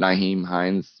 Your Nyheim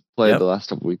Hines play the last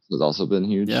couple weeks has also been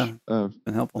huge. Yeah,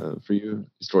 been helpful for you.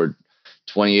 He scored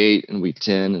 28 in week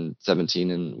 10 and 17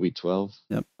 in week 12.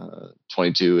 Yep.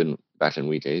 22 back in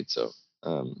week 8. So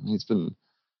he's been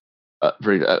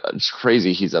pretty. It's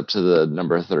crazy. He's up to the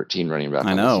number 13 running back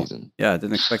on the season. Yeah, I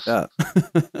didn't expect that.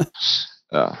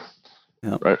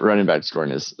 Running back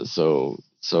scoring is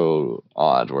so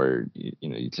odd, where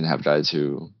you can have guys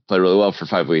who play really well for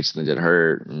 5 weeks and then get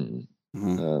hurt, and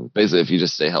basically if you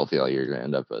just stay healthy all year, you're gonna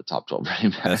end up a top 12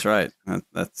 running back. That's right.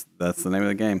 That's the name of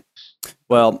the game.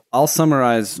 Well, I'll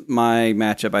summarize my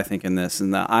matchup, I think, in this,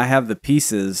 and that I have the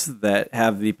pieces that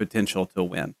have the potential to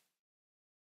win,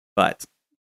 but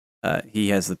he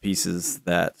has the pieces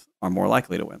that are more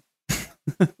likely to win.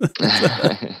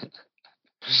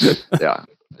 Yeah.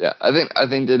 I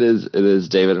think it is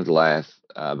David and Goliath,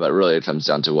 but really it comes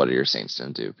down to what are your Saints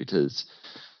going to do, because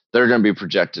they're going to be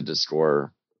projected to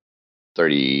score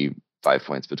 35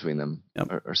 points between them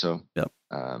or so. Yep.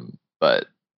 But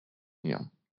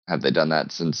have they done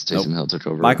that since Taysom Hill took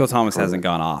over? Michael Thomas hasn't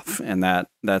gone off, and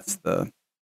that's the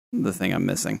thing I'm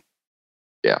missing.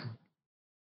 Yeah.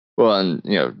 Well, and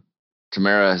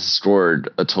Kamara has scored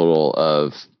a total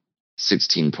of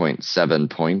 16.7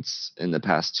 points in the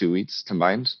past 2 weeks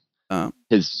combined.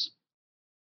 His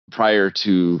prior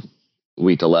to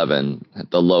week 11,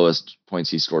 the lowest points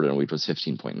he scored in a week was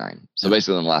 15.9. So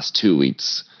basically in the last 2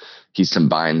 weeks, he's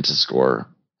combined to score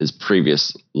his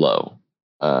previous low.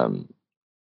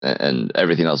 And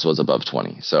everything else was above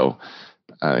 20. So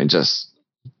just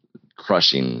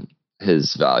crushing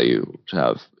his value to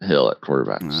have Hill at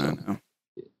quarterback. So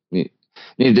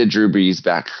needed Drew Brees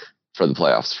back for the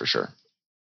playoffs for sure.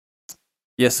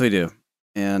 Yes, we do.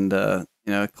 And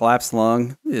collapsed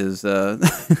lung is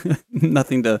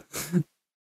nothing to.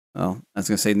 Well, I was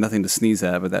going to say nothing to sneeze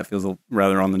at, but that feels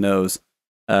rather on the nose.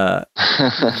 The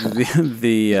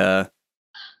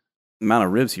amount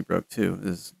of ribs he broke too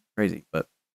is crazy, but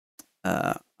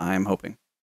I'm hoping.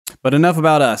 But enough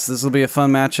about us. This will be a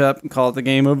fun matchup. Call it the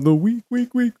game of the week.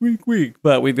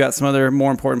 But we've got some other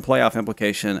more important playoff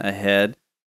implication ahead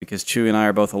because Chewy and I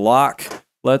are both a lock.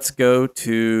 Let's go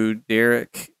to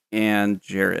Derek and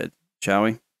Jared, shall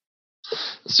we?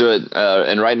 Let's do it.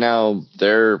 And right now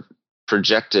they're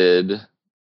projected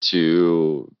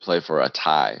to play for a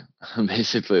tie.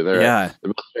 Basically, they're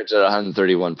both projected at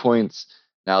 131 points.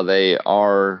 Now they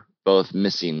are both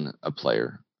missing a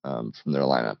player from their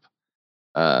lineup.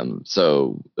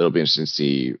 So it'll be interesting to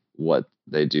see what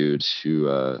they do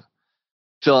to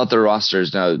fill out their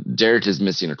rosters. Now, Derek is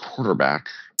missing a quarterback,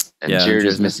 and Jared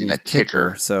is missing a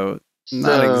kicker. So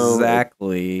not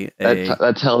exactly.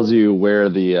 That tells you where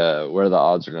the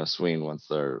odds are going to swing once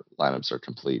their lineups are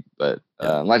complete. But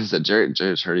like I said,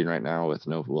 Jared's hurting right now with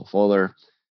no Will Fuller.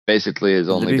 Basically, his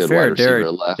only good wide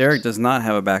receiver left. Derek does not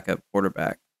have a backup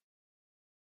quarterback.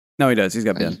 No, he does. He's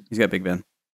got Ben. He's got Big Ben.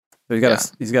 So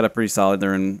he's got a pretty solid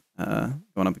there in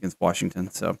going up against Washington.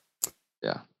 So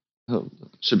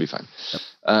should be fine. Yep.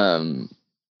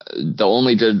 The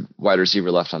only good wide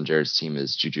receiver left on Jared's team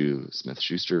is Juju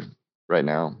Smith-Schuster right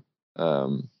now,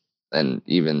 and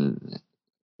even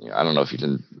I don't know if you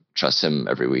can trust him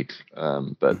every week,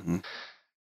 but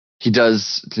he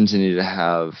does continue to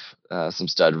have some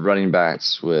stud running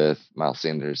backs with Miles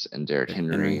Sanders and Derrick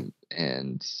Henry,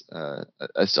 and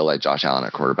I still like Josh Allen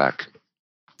at quarterback.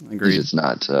 Agreed. He's just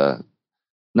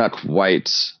not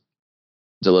quite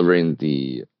delivering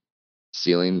the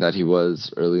ceiling that he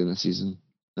was early in the season.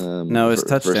 No, his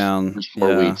touchdown. First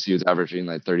 4 weeks, he was averaging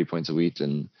like 30 points a week,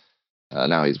 and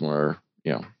now he's more,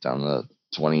 down the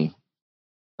 20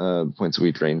 points a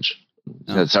week range.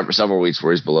 He's had several weeks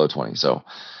where he's below 20. So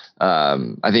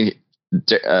I think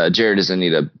Jared is going to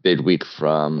need a big week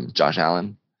from Josh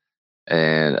Allen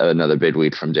and another big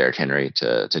week from Derrick Henry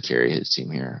to carry his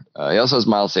team here. He also has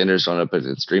Miles Sanders going up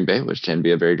against Green Bay, which can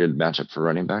be a very good matchup for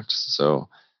running backs. So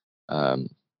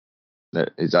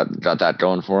he's got that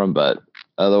going for him. But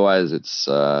otherwise, it's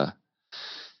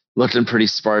looking pretty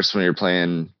sparse when you're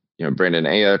playing, Brandon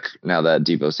Ayuk, now that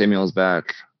Deebo Samuel's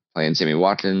back, playing Sammy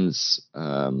Watkins,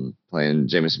 playing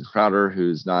Jamison Crowder,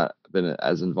 who's not been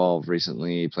as involved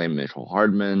recently, playing Mitchell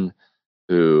Hardman,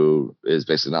 who is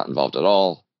basically not involved at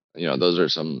all. Those are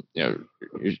some,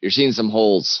 you're seeing some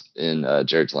holes in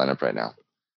Jared's lineup right now.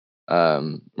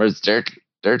 Whereas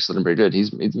Derek's looking pretty good.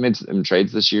 He's made some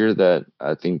trades this year that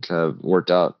I think have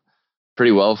worked out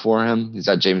pretty well for him. He's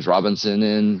got James Robinson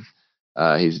in.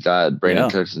 He's got Brandon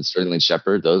Cooks and Sterling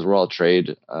Shepard. Those were all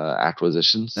trade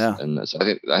acquisitions. Yeah. And so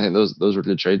I think those were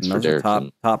good trades for Derek.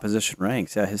 Top position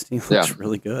ranks. Yeah, his team looks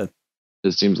really good.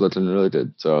 His team's looking really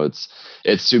good. So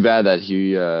it's too bad that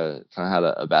he kind of had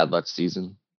a bad luck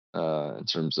season in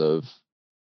terms of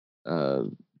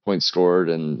points scored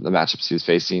and the matchups he was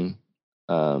facing.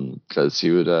 Because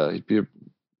he'd be a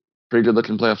pretty good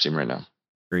looking playoff team right now.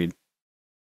 Agreed.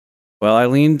 Well, I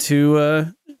lean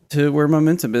to where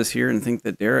momentum is here and think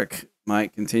that Derek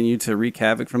might continue to wreak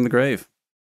havoc from the grave.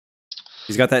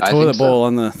 He's got that toilet bowl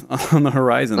on the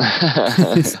horizon.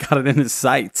 He's got it in his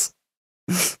sights.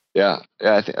 Yeah.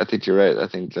 I think you're right. I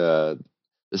think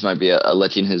this might be a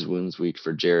licking his wounds week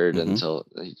for Jared until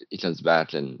he comes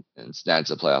back and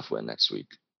snags a playoff win next week.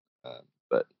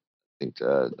 But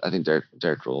I think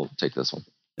Derek will take this one.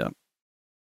 Yeah.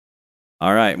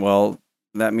 All right. Well,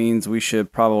 that means we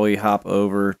should probably hop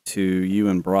over to you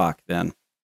and Brock then,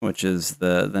 which is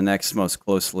the next most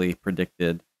closely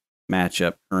predicted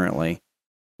matchup currently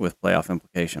with playoff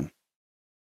implication.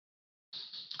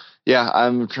 Yeah,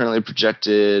 I'm currently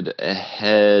projected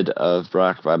ahead of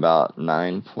Brock by about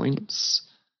 9 points.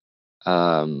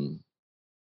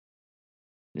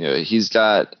 He's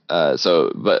got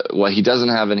but what he doesn't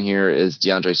have in here is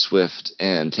DeAndre Swift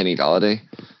and Kenny Golladay.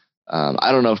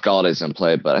 I don't know if Galladay's going to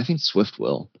play, but I think Swift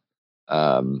will.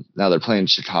 Now they're playing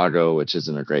Chicago, which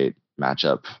isn't a great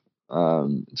matchup.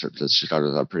 Because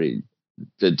Chicago's a pretty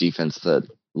good defense that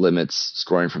limits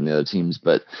scoring from the other teams.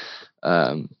 But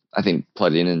I think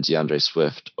plugging in DeAndre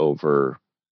Swift over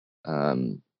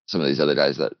some of these other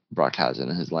guys that Brock has in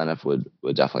his lineup would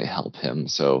definitely help him.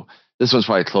 So this one's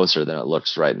probably closer than it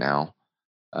looks right now.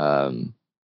 I'm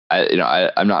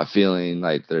not feeling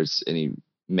like there's any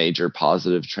major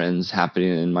positive trends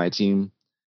happening in my team.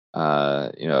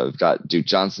 We've got Duke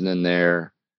Johnson in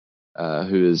there,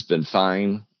 who has been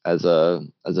fine as a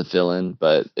fill-in.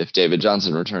 But if David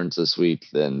Johnson returns this week,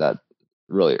 then that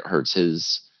really hurts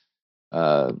his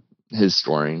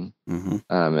scoring,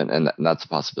 and that's a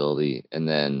possibility. And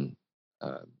then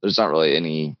there's not really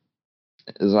anyone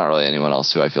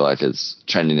else who I feel like is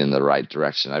trending in the right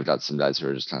direction. I've got some guys who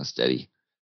are just kind of steady,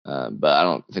 but I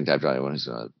don't think I've got anyone who's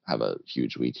going to have a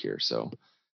huge week here. So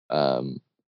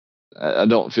I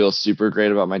don't feel super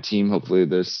great about my team. Hopefully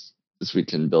this week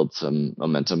can build some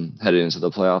momentum heading into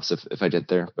the playoffs if I get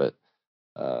there. But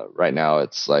right now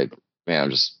it's like, man, I'm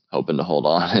just hoping to hold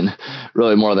on, and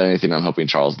really more than anything, I'm hoping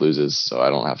Charles loses so I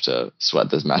don't have to sweat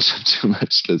this matchup too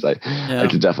much, because I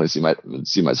could definitely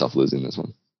see myself losing this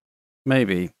one.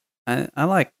 Maybe. I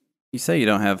like, you say you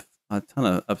don't have a ton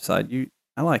of upside.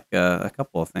 I like a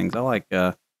couple of things. I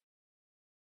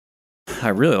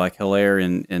really like Hilaire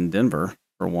in Denver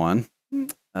for one.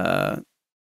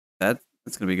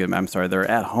 That's going to be good. I'm sorry, they're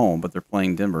at home, but they're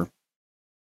playing Denver.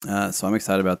 So I'm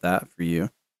excited about that for you.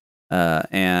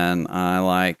 And I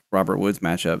like Robert Woods'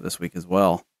 matchup this week as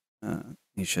well.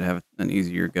 He should have an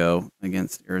easier go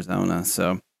against Arizona.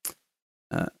 So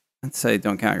I'd say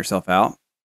don't count yourself out.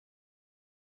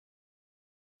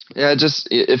 Yeah,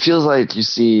 it feels like you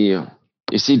see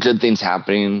good things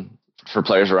happening for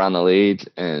players around the league,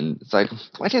 and it's like,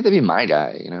 why can't they be my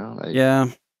guy?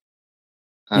 Yeah.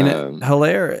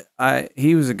 Hilaire,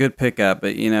 he was a good pickup,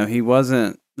 but he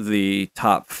wasn't the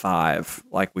top 5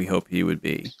 like we hope he would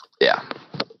be. Yeah.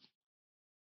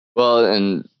 Well,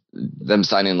 and them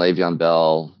signing Le'Veon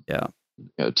Bell,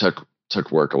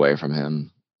 took work away from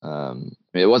him.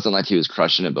 It wasn't like he was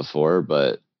crushing it before,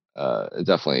 but it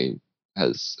definitely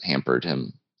has hampered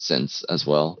him since as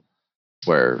well,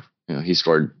 where he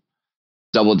scored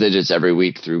double digits every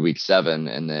week through week 7,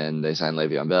 and then they signed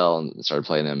Le'Veon Bell and started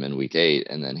playing him in week 8,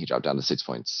 and then he dropped down to 6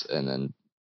 points, and then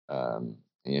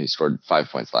he scored 5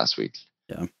 points last week.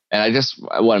 Yeah. And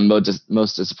what I'm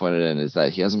most disappointed in is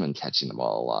that he hasn't been catching the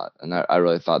ball a lot, and I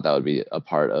really thought that would be a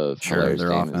part of Hilaire's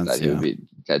game, offense, is that he would be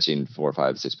catching 4,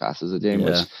 5, 6 passes a game,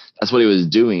 which that's what he was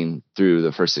doing through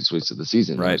the first 6 weeks of the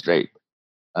season. Right. It was great.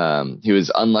 He was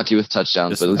unlucky with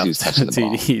touchdowns, but at least he was catching the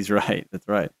ball. TDs, right? That's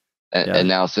right. And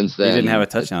now since then, he didn't have a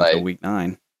touchdown until week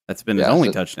 9. That's been his only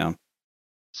touchdown.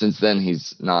 Since then,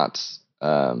 he's not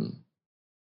been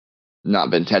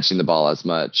catching the ball as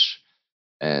much,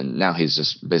 and now he's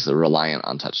just basically reliant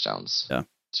on touchdowns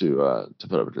to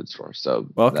put up a good score. So,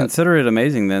 consider it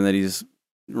amazing then that he's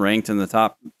ranked in the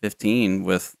top 15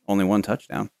 with only 1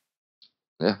 touchdown.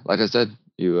 Yeah, like I said,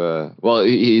 he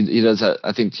does.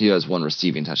 I think he has 1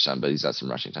 receiving touchdown, but he's got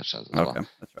some rushing touchdowns as well. That's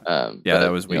right.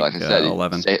 That was week like I said,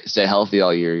 11. Stay healthy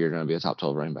all year. You're going to be a top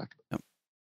 12 running back. Yep.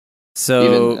 So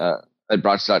even I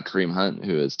brought out Kareem Hunt,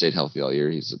 who has stayed healthy all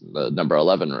year. He's the number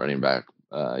 11 running back,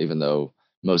 even though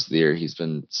most of the year he's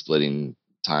been splitting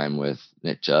time with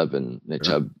Nick Chubb, and Nick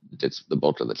Chubb gets the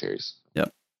bulk of the carries.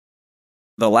 Yep.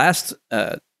 The last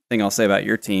thing I'll say about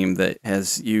your team that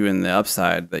has you in the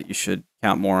upside that you should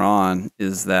count more on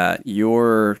is that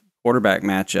your quarterback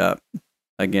matchup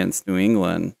against New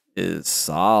England is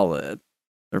solid.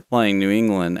 They're playing New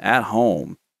England at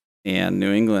home, and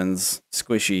New England's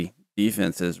squishy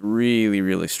defense has really,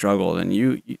 really struggled, and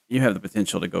you have the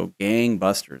potential to go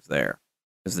gangbusters there,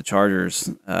 because the Chargers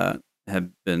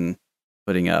have been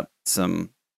putting up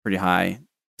some pretty high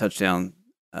touchdown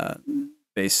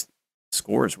based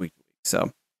scores week to week.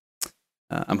 So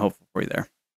I'm hopeful for you there.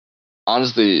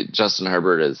 Honestly, Justin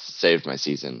Herbert has saved my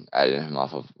season. Adding him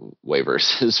off of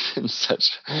waivers has been such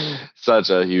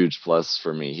a huge plus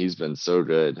for me. He's been so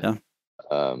good,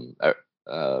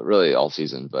 really all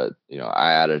season. But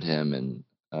I added him, and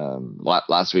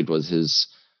last week was his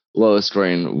lowest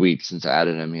scoring week since I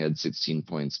added him. He had 16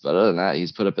 points, but other than that,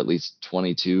 he's put up at least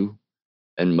 22,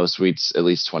 and most weeks at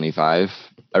least 25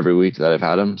 every week that I've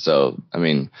had him. So I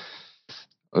mean,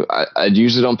 I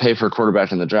usually don't pay for a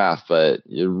quarterback in the draft, but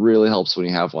it really helps when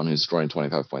you have one who's scoring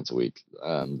 25 points a week.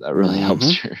 That really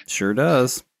helps sure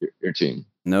does your team.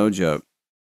 No joke.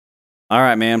 All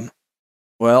right, man.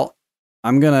 Well,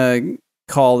 I'm gonna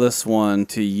call this one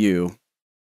to you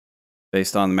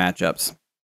based on the matchups,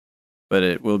 but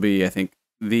it will be, I think,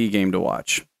 the game to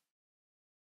watch.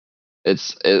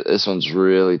 This one's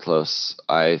really close.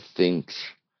 I think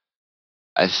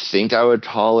I would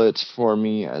call it for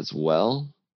me as well.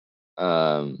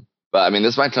 But I mean,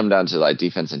 this might come down to like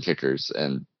defense and kickers,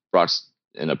 and Brock's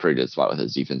in a pretty good spot with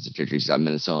his defense and kickers. He's got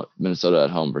Minnesota at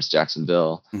home versus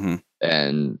Jacksonville,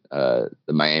 and the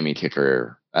Miami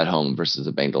kicker at home versus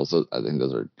the Bengals. I think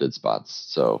those are good spots.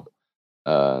 So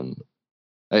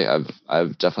Hey,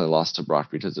 I've definitely lost to Brock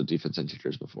because of defense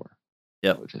indicators before.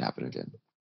 Yep. Which could happen again.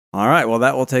 All right. Well,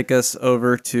 that will take us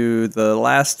over to the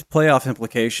last playoff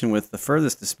implication with the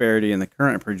furthest disparity in the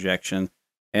current projection,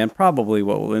 and probably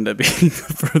what will end up being the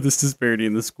furthest disparity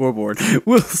in the scoreboard.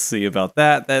 We'll see about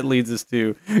that. That leads us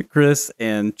to Chris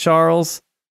and Charles.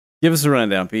 Give us a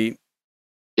rundown, Pete.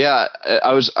 Yeah,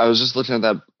 I was just looking at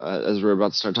that as we were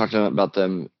about to start talking about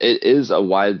them. It is a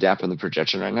wide gap in the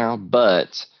projection right now,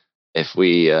 but if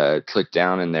we click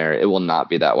down in there, it will not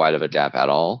be that wide of a gap at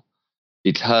all,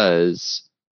 because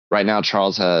right now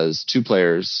Charles has 2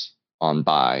 players on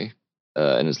bye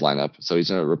in his lineup, so he's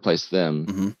going to replace them.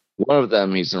 Mm-hmm. One of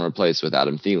them he's going to replace with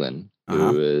Adam Thielen,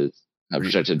 who is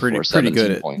projected for 17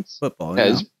 good points. Football,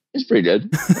 yeah. He's pretty good.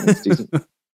 It's decent.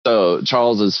 So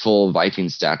Charles's full Viking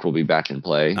stack will be back in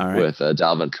play with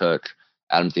Dalvin Cook,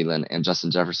 Adam Thielen, and Justin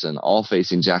Jefferson all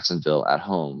facing Jacksonville at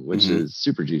home, which is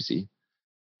super juicy.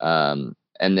 And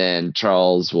then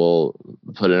Charles will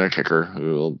put in a kicker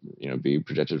who will be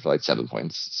projected for like 7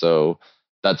 points. So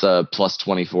that's a plus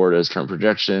 24 to his current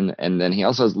projection. And then he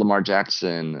also has Lamar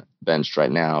Jackson benched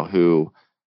right now, who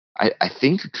I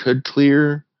think could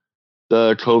clear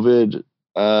the COVID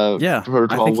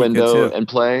protocol window and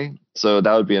play. So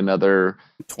that would be another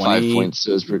 5 points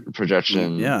to his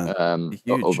projection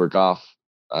over Goff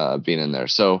being in there.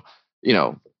 So,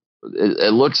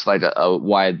 it looks like a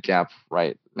wide gap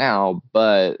right now,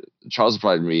 but Charles will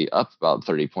probably be up about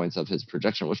 30 points of his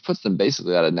projection, which puts them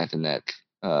basically at a neck-and-neck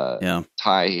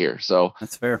tie here. So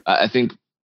that's fair. I think,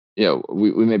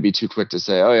 we may be too quick to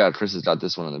say, oh, yeah, Chris has got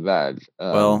this one in the bag.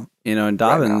 And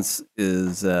Dobbins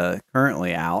is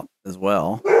currently out as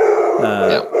well.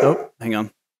 Oh, hang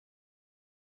on.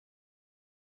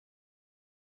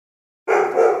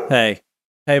 Hey,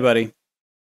 buddy.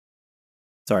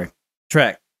 Sorry.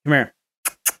 Trek, come here.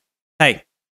 Hey,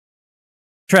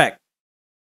 Trek.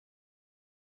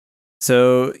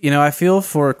 So, I feel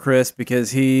for Chris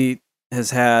because he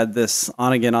has had this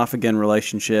on-again, off-again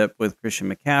relationship with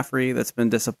Christian McCaffrey that's been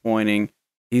disappointing.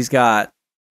 He's got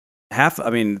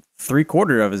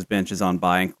 3/4 of his bench is on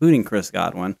bye, including Chris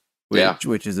Godwin,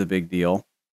 which is a big deal.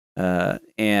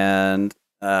 And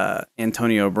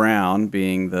Antonio Brown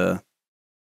being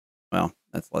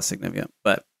that's less significant,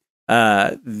 but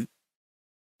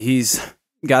he's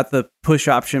got the push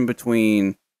option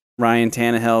between Ryan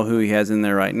Tannehill, who he has in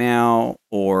there right now,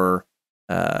 or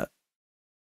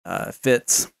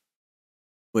Fitz,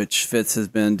 which Fitz has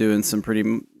been doing some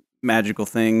pretty magical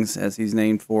things, as he's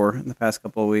named for in the past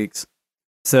couple of weeks.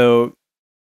 So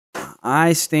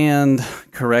I stand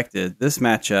corrected. This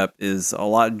matchup is a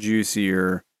lot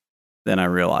juicier than I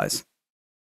realize.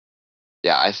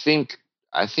 Yeah, I think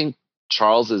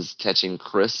Charles is catching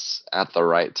Chris at the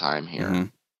right time here. Mm-hmm.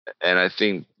 And I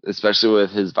think, especially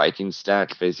with his Viking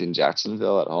stack facing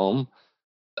Jacksonville at home,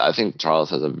 I think Charles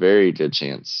has a very good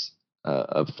chance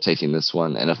of taking this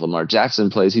one. And if Lamar Jackson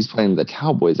plays, he's playing the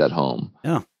Cowboys at home.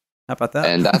 Yeah, how about that?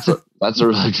 And that's a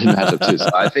really good matchup too. So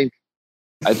I think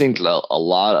a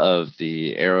lot of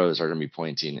the arrows are going to be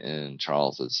pointing in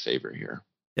Charles's favor here.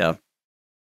 Yeah,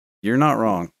 you're not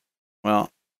wrong.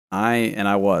 Well,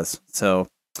 I was. So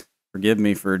forgive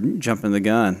me for jumping the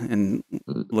gun and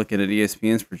looking at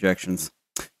ESPN's projections.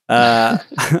 Let's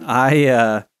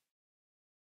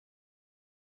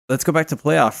go back to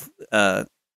playoff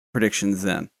predictions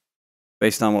then,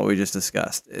 based on what we just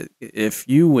discussed. If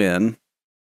you win,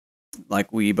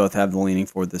 like we both have the leaning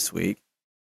for this week,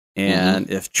 and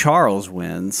if Charles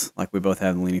wins, like we both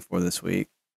have the leaning for this week,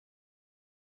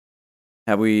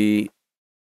 we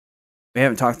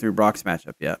haven't talked through Brock's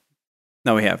matchup yet.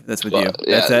 No, we have. That's with you.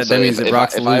 Yeah, that means that Brock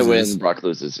loses. If I win, Brock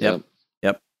loses. Yep.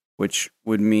 Which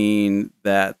would mean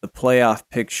that the playoff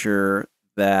picture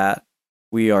that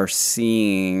we are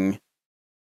seeing,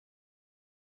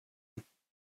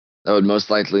 that would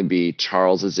most likely be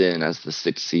Charles is in as the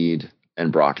 6th seed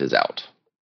and Brock is out.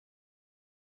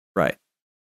 Right.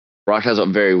 Brock has a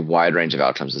very wide range of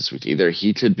outcomes this week. Either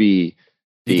he could be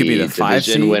the 5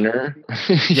 division winner.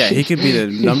 Yeah, he could be the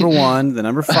number 1, the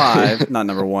number 5, not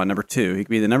number 1, number 2. He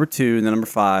could be the number 2, the number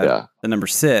 5, the number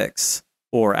 6,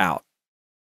 or out.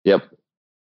 Yep.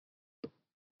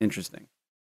 Interesting.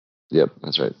 Yep,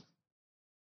 that's right.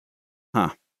 Huh.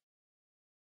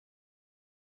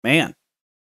 Man.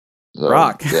 So,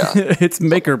 Brock, it's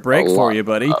make or break for you,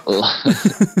 buddy.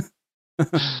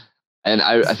 And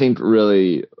I think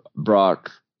really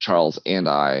Brock, Charles, and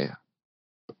I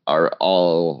are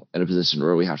all in a position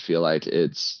where we have to feel like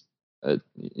it's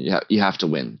you have to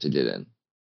win to get in.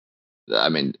 I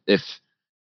mean,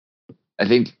 I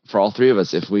think for all 3 of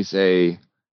us, if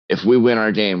we win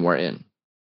our game, we're in.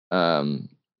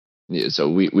 So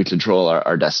we control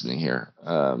our destiny here.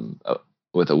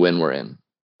 With a win, we're in.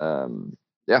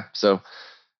 So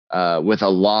with a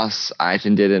loss, I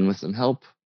can get in with some help.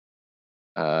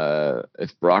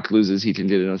 If Brock loses, he can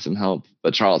get in with some help,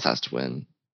 but Charles has to win.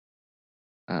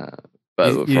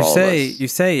 But you for all say of us, you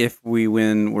say if we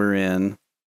win, we're in.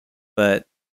 But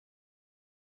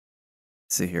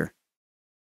let's see here.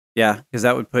 Yeah, because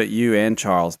that would put you and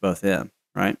Charles both in,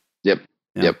 right? Yep.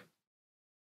 Yeah. Yep.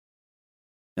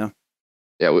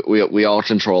 Yeah, we all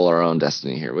control our own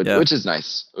destiny here, which is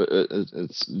nice.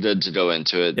 It's good to go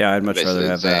into it. Yeah, I'd much rather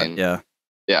have that.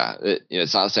 Yeah.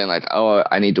 It's not saying like, oh,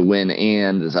 I need to win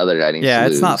and this other guy needs to lose. Yeah,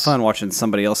 it's not fun watching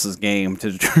somebody else's game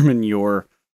to determine your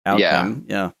outcome.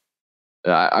 Yeah.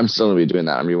 I'm still going to be doing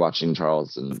that. I'm rewatching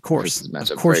Charles and of course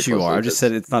very you are. I just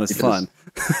said it's not as fun.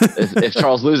 if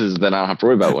Charles loses, then I don't have to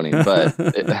worry about winning. But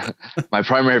my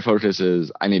primary focus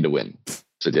is I need to win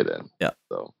to get in. Yeah.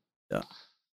 So yeah.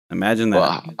 Imagine that.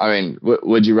 Well, I mean,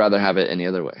 would you rather have it any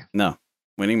other way? No,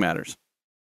 winning matters.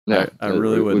 No, I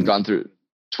really wouldn't. We've gone through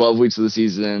 12 weeks of the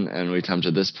season, and we come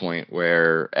to this point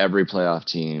where every playoff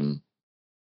team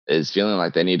is feeling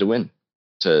like they need to win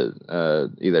to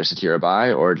either secure a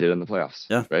bye or get in the playoffs.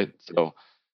 Yeah. Right. So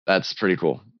that's pretty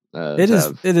cool. It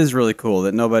is really cool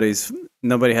that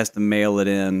nobody has to mail it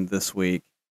in this week,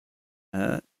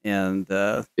 and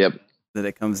that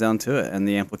it comes down to it, and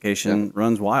the implication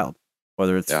runs wild.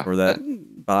 Whether it's for that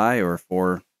buy or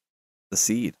for the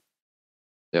seed.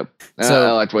 Yep. And so,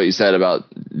 I liked what you said about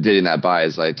getting that buy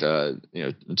is like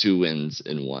 2 wins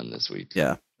in 1 this week.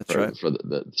 Yeah, that's right. For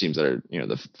the teams that are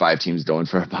the 5 teams going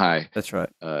for a buy. That's right.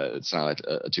 It's not like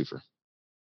a twofer.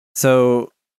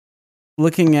 So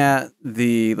looking at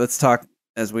let's talk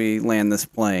as we land this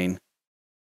plane.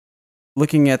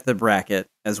 Looking at the bracket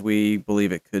as we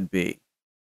believe it could be.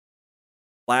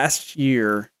 Last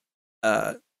year,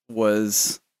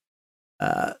 was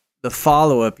the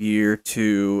follow-up year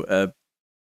to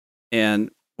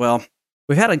and well,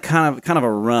 we've had a kind of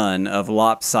a run of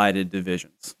lopsided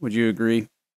divisions. Would you agree?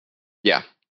 Yeah.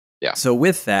 So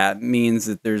with that means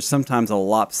that there's sometimes a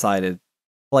lopsided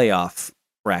playoff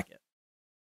bracket.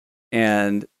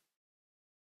 And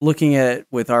looking at it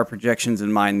with our projections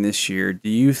in mind this year, do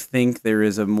you think there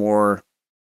is a more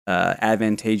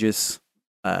advantageous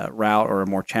route or a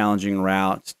more challenging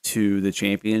route to the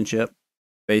championship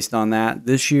based on that?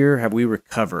 This year, have we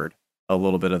recovered a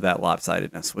little bit of that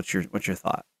lopsidedness? What's your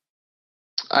thought?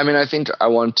 I mean, I think I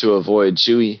want to avoid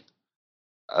Chewy,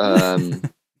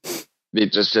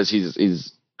 just because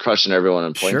he's crushing everyone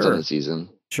in points on the season.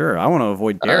 Sure, I want to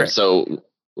avoid Derek. So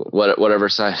whatever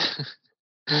side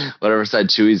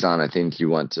Chewy's on, I think you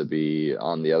want to be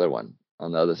on the other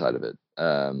side of it,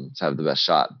 to have the best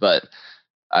shot. But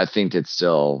I think it's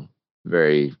still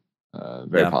very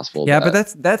possible. Yeah,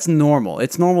 but that's normal.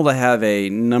 It's normal to have a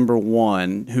number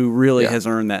 1 who really has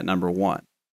earned that number 1.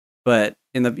 But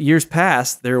in the years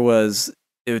past, there was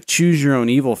choose your own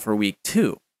evil for week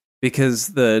 2 because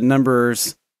the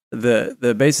numbers,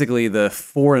 the basically the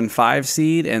 4 and 5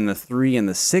 seed and the 3 and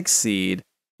the 6 seed,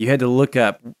 you had to look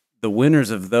up the winners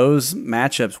of those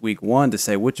matchups week 1 to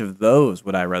say which of those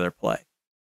would I rather play.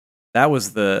 That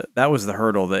was the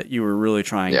hurdle that you were really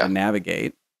trying to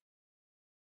navigate.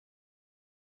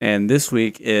 And this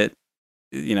week,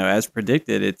 as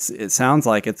predicted, it sounds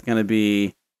like it's going to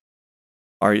be.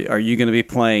 Are you going to be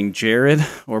playing Jared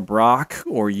or Brock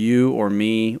or you or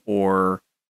me or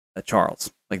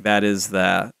Charles? Like that is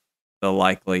the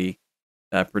likely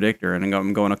predictor. And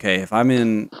I'm going okay. If I'm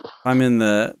in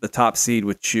the top seed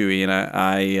with Chewy,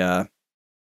 and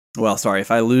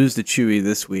if I lose to Chewy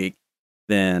this week,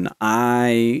 then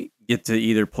I get to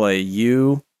either play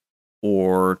you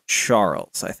or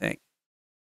Charles, I think.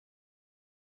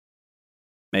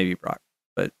 Maybe Brock,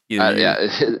 but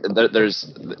there's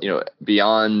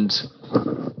beyond.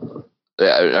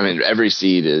 I mean, every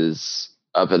seed is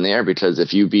up in the air because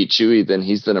if you beat Chewy, then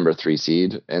he's the number 3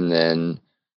 seed, and then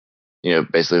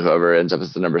basically whoever ends up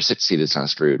as the number 6 seed is kind of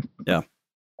screwed. Yeah.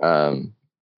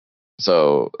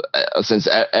 So since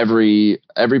every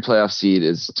playoff seed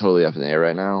is totally up in the air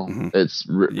right now, it's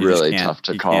really tough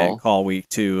to call. Can't call week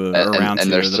 2 or round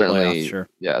 2 of the playoffs. Sure.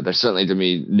 Yeah, there's certainly to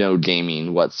me no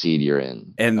gaming what seed you're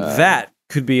in, and that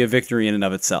could be a victory in and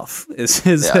of itself. Is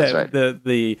right.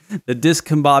 the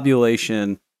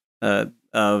discombobulation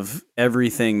of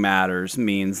everything matters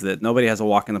means that nobody has a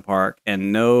walk in the park,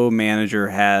 and no manager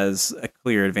has a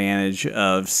clear advantage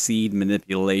of seed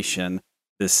manipulation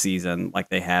this season like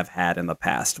they have had in the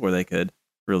past, where they could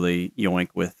really yoink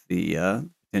with the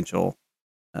potential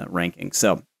ranking.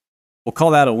 So we'll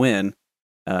call that a win.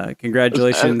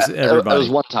 Congratulations, everybody. It was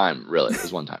one time, really. It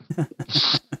was one time.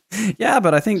 Yeah,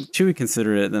 but I think Chewy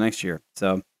considered it the next year.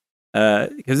 So,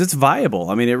 because it's viable.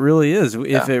 I mean, it really is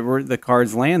if it were the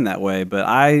cards land that way. But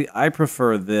I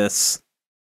prefer this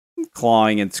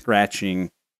clawing and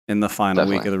scratching in the final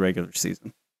week of the regular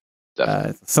season.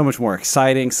 So much more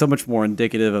exciting, so much more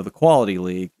indicative of the quality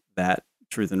league that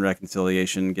Truth and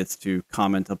Reconciliation gets to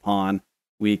comment upon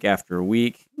week after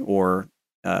week, or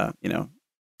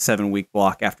 7-week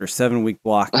block after 7-week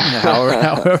block,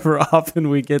 however often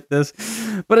we get this.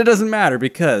 But it doesn't matter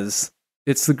because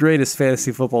it's the greatest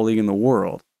fantasy football league in the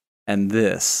world, and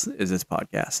this is its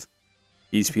podcast.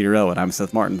 He's Peter Owen. I'm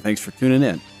Seth Martin. Thanks for tuning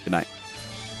in. Good night.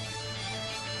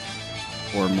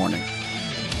 Or morning,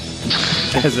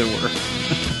 as it were.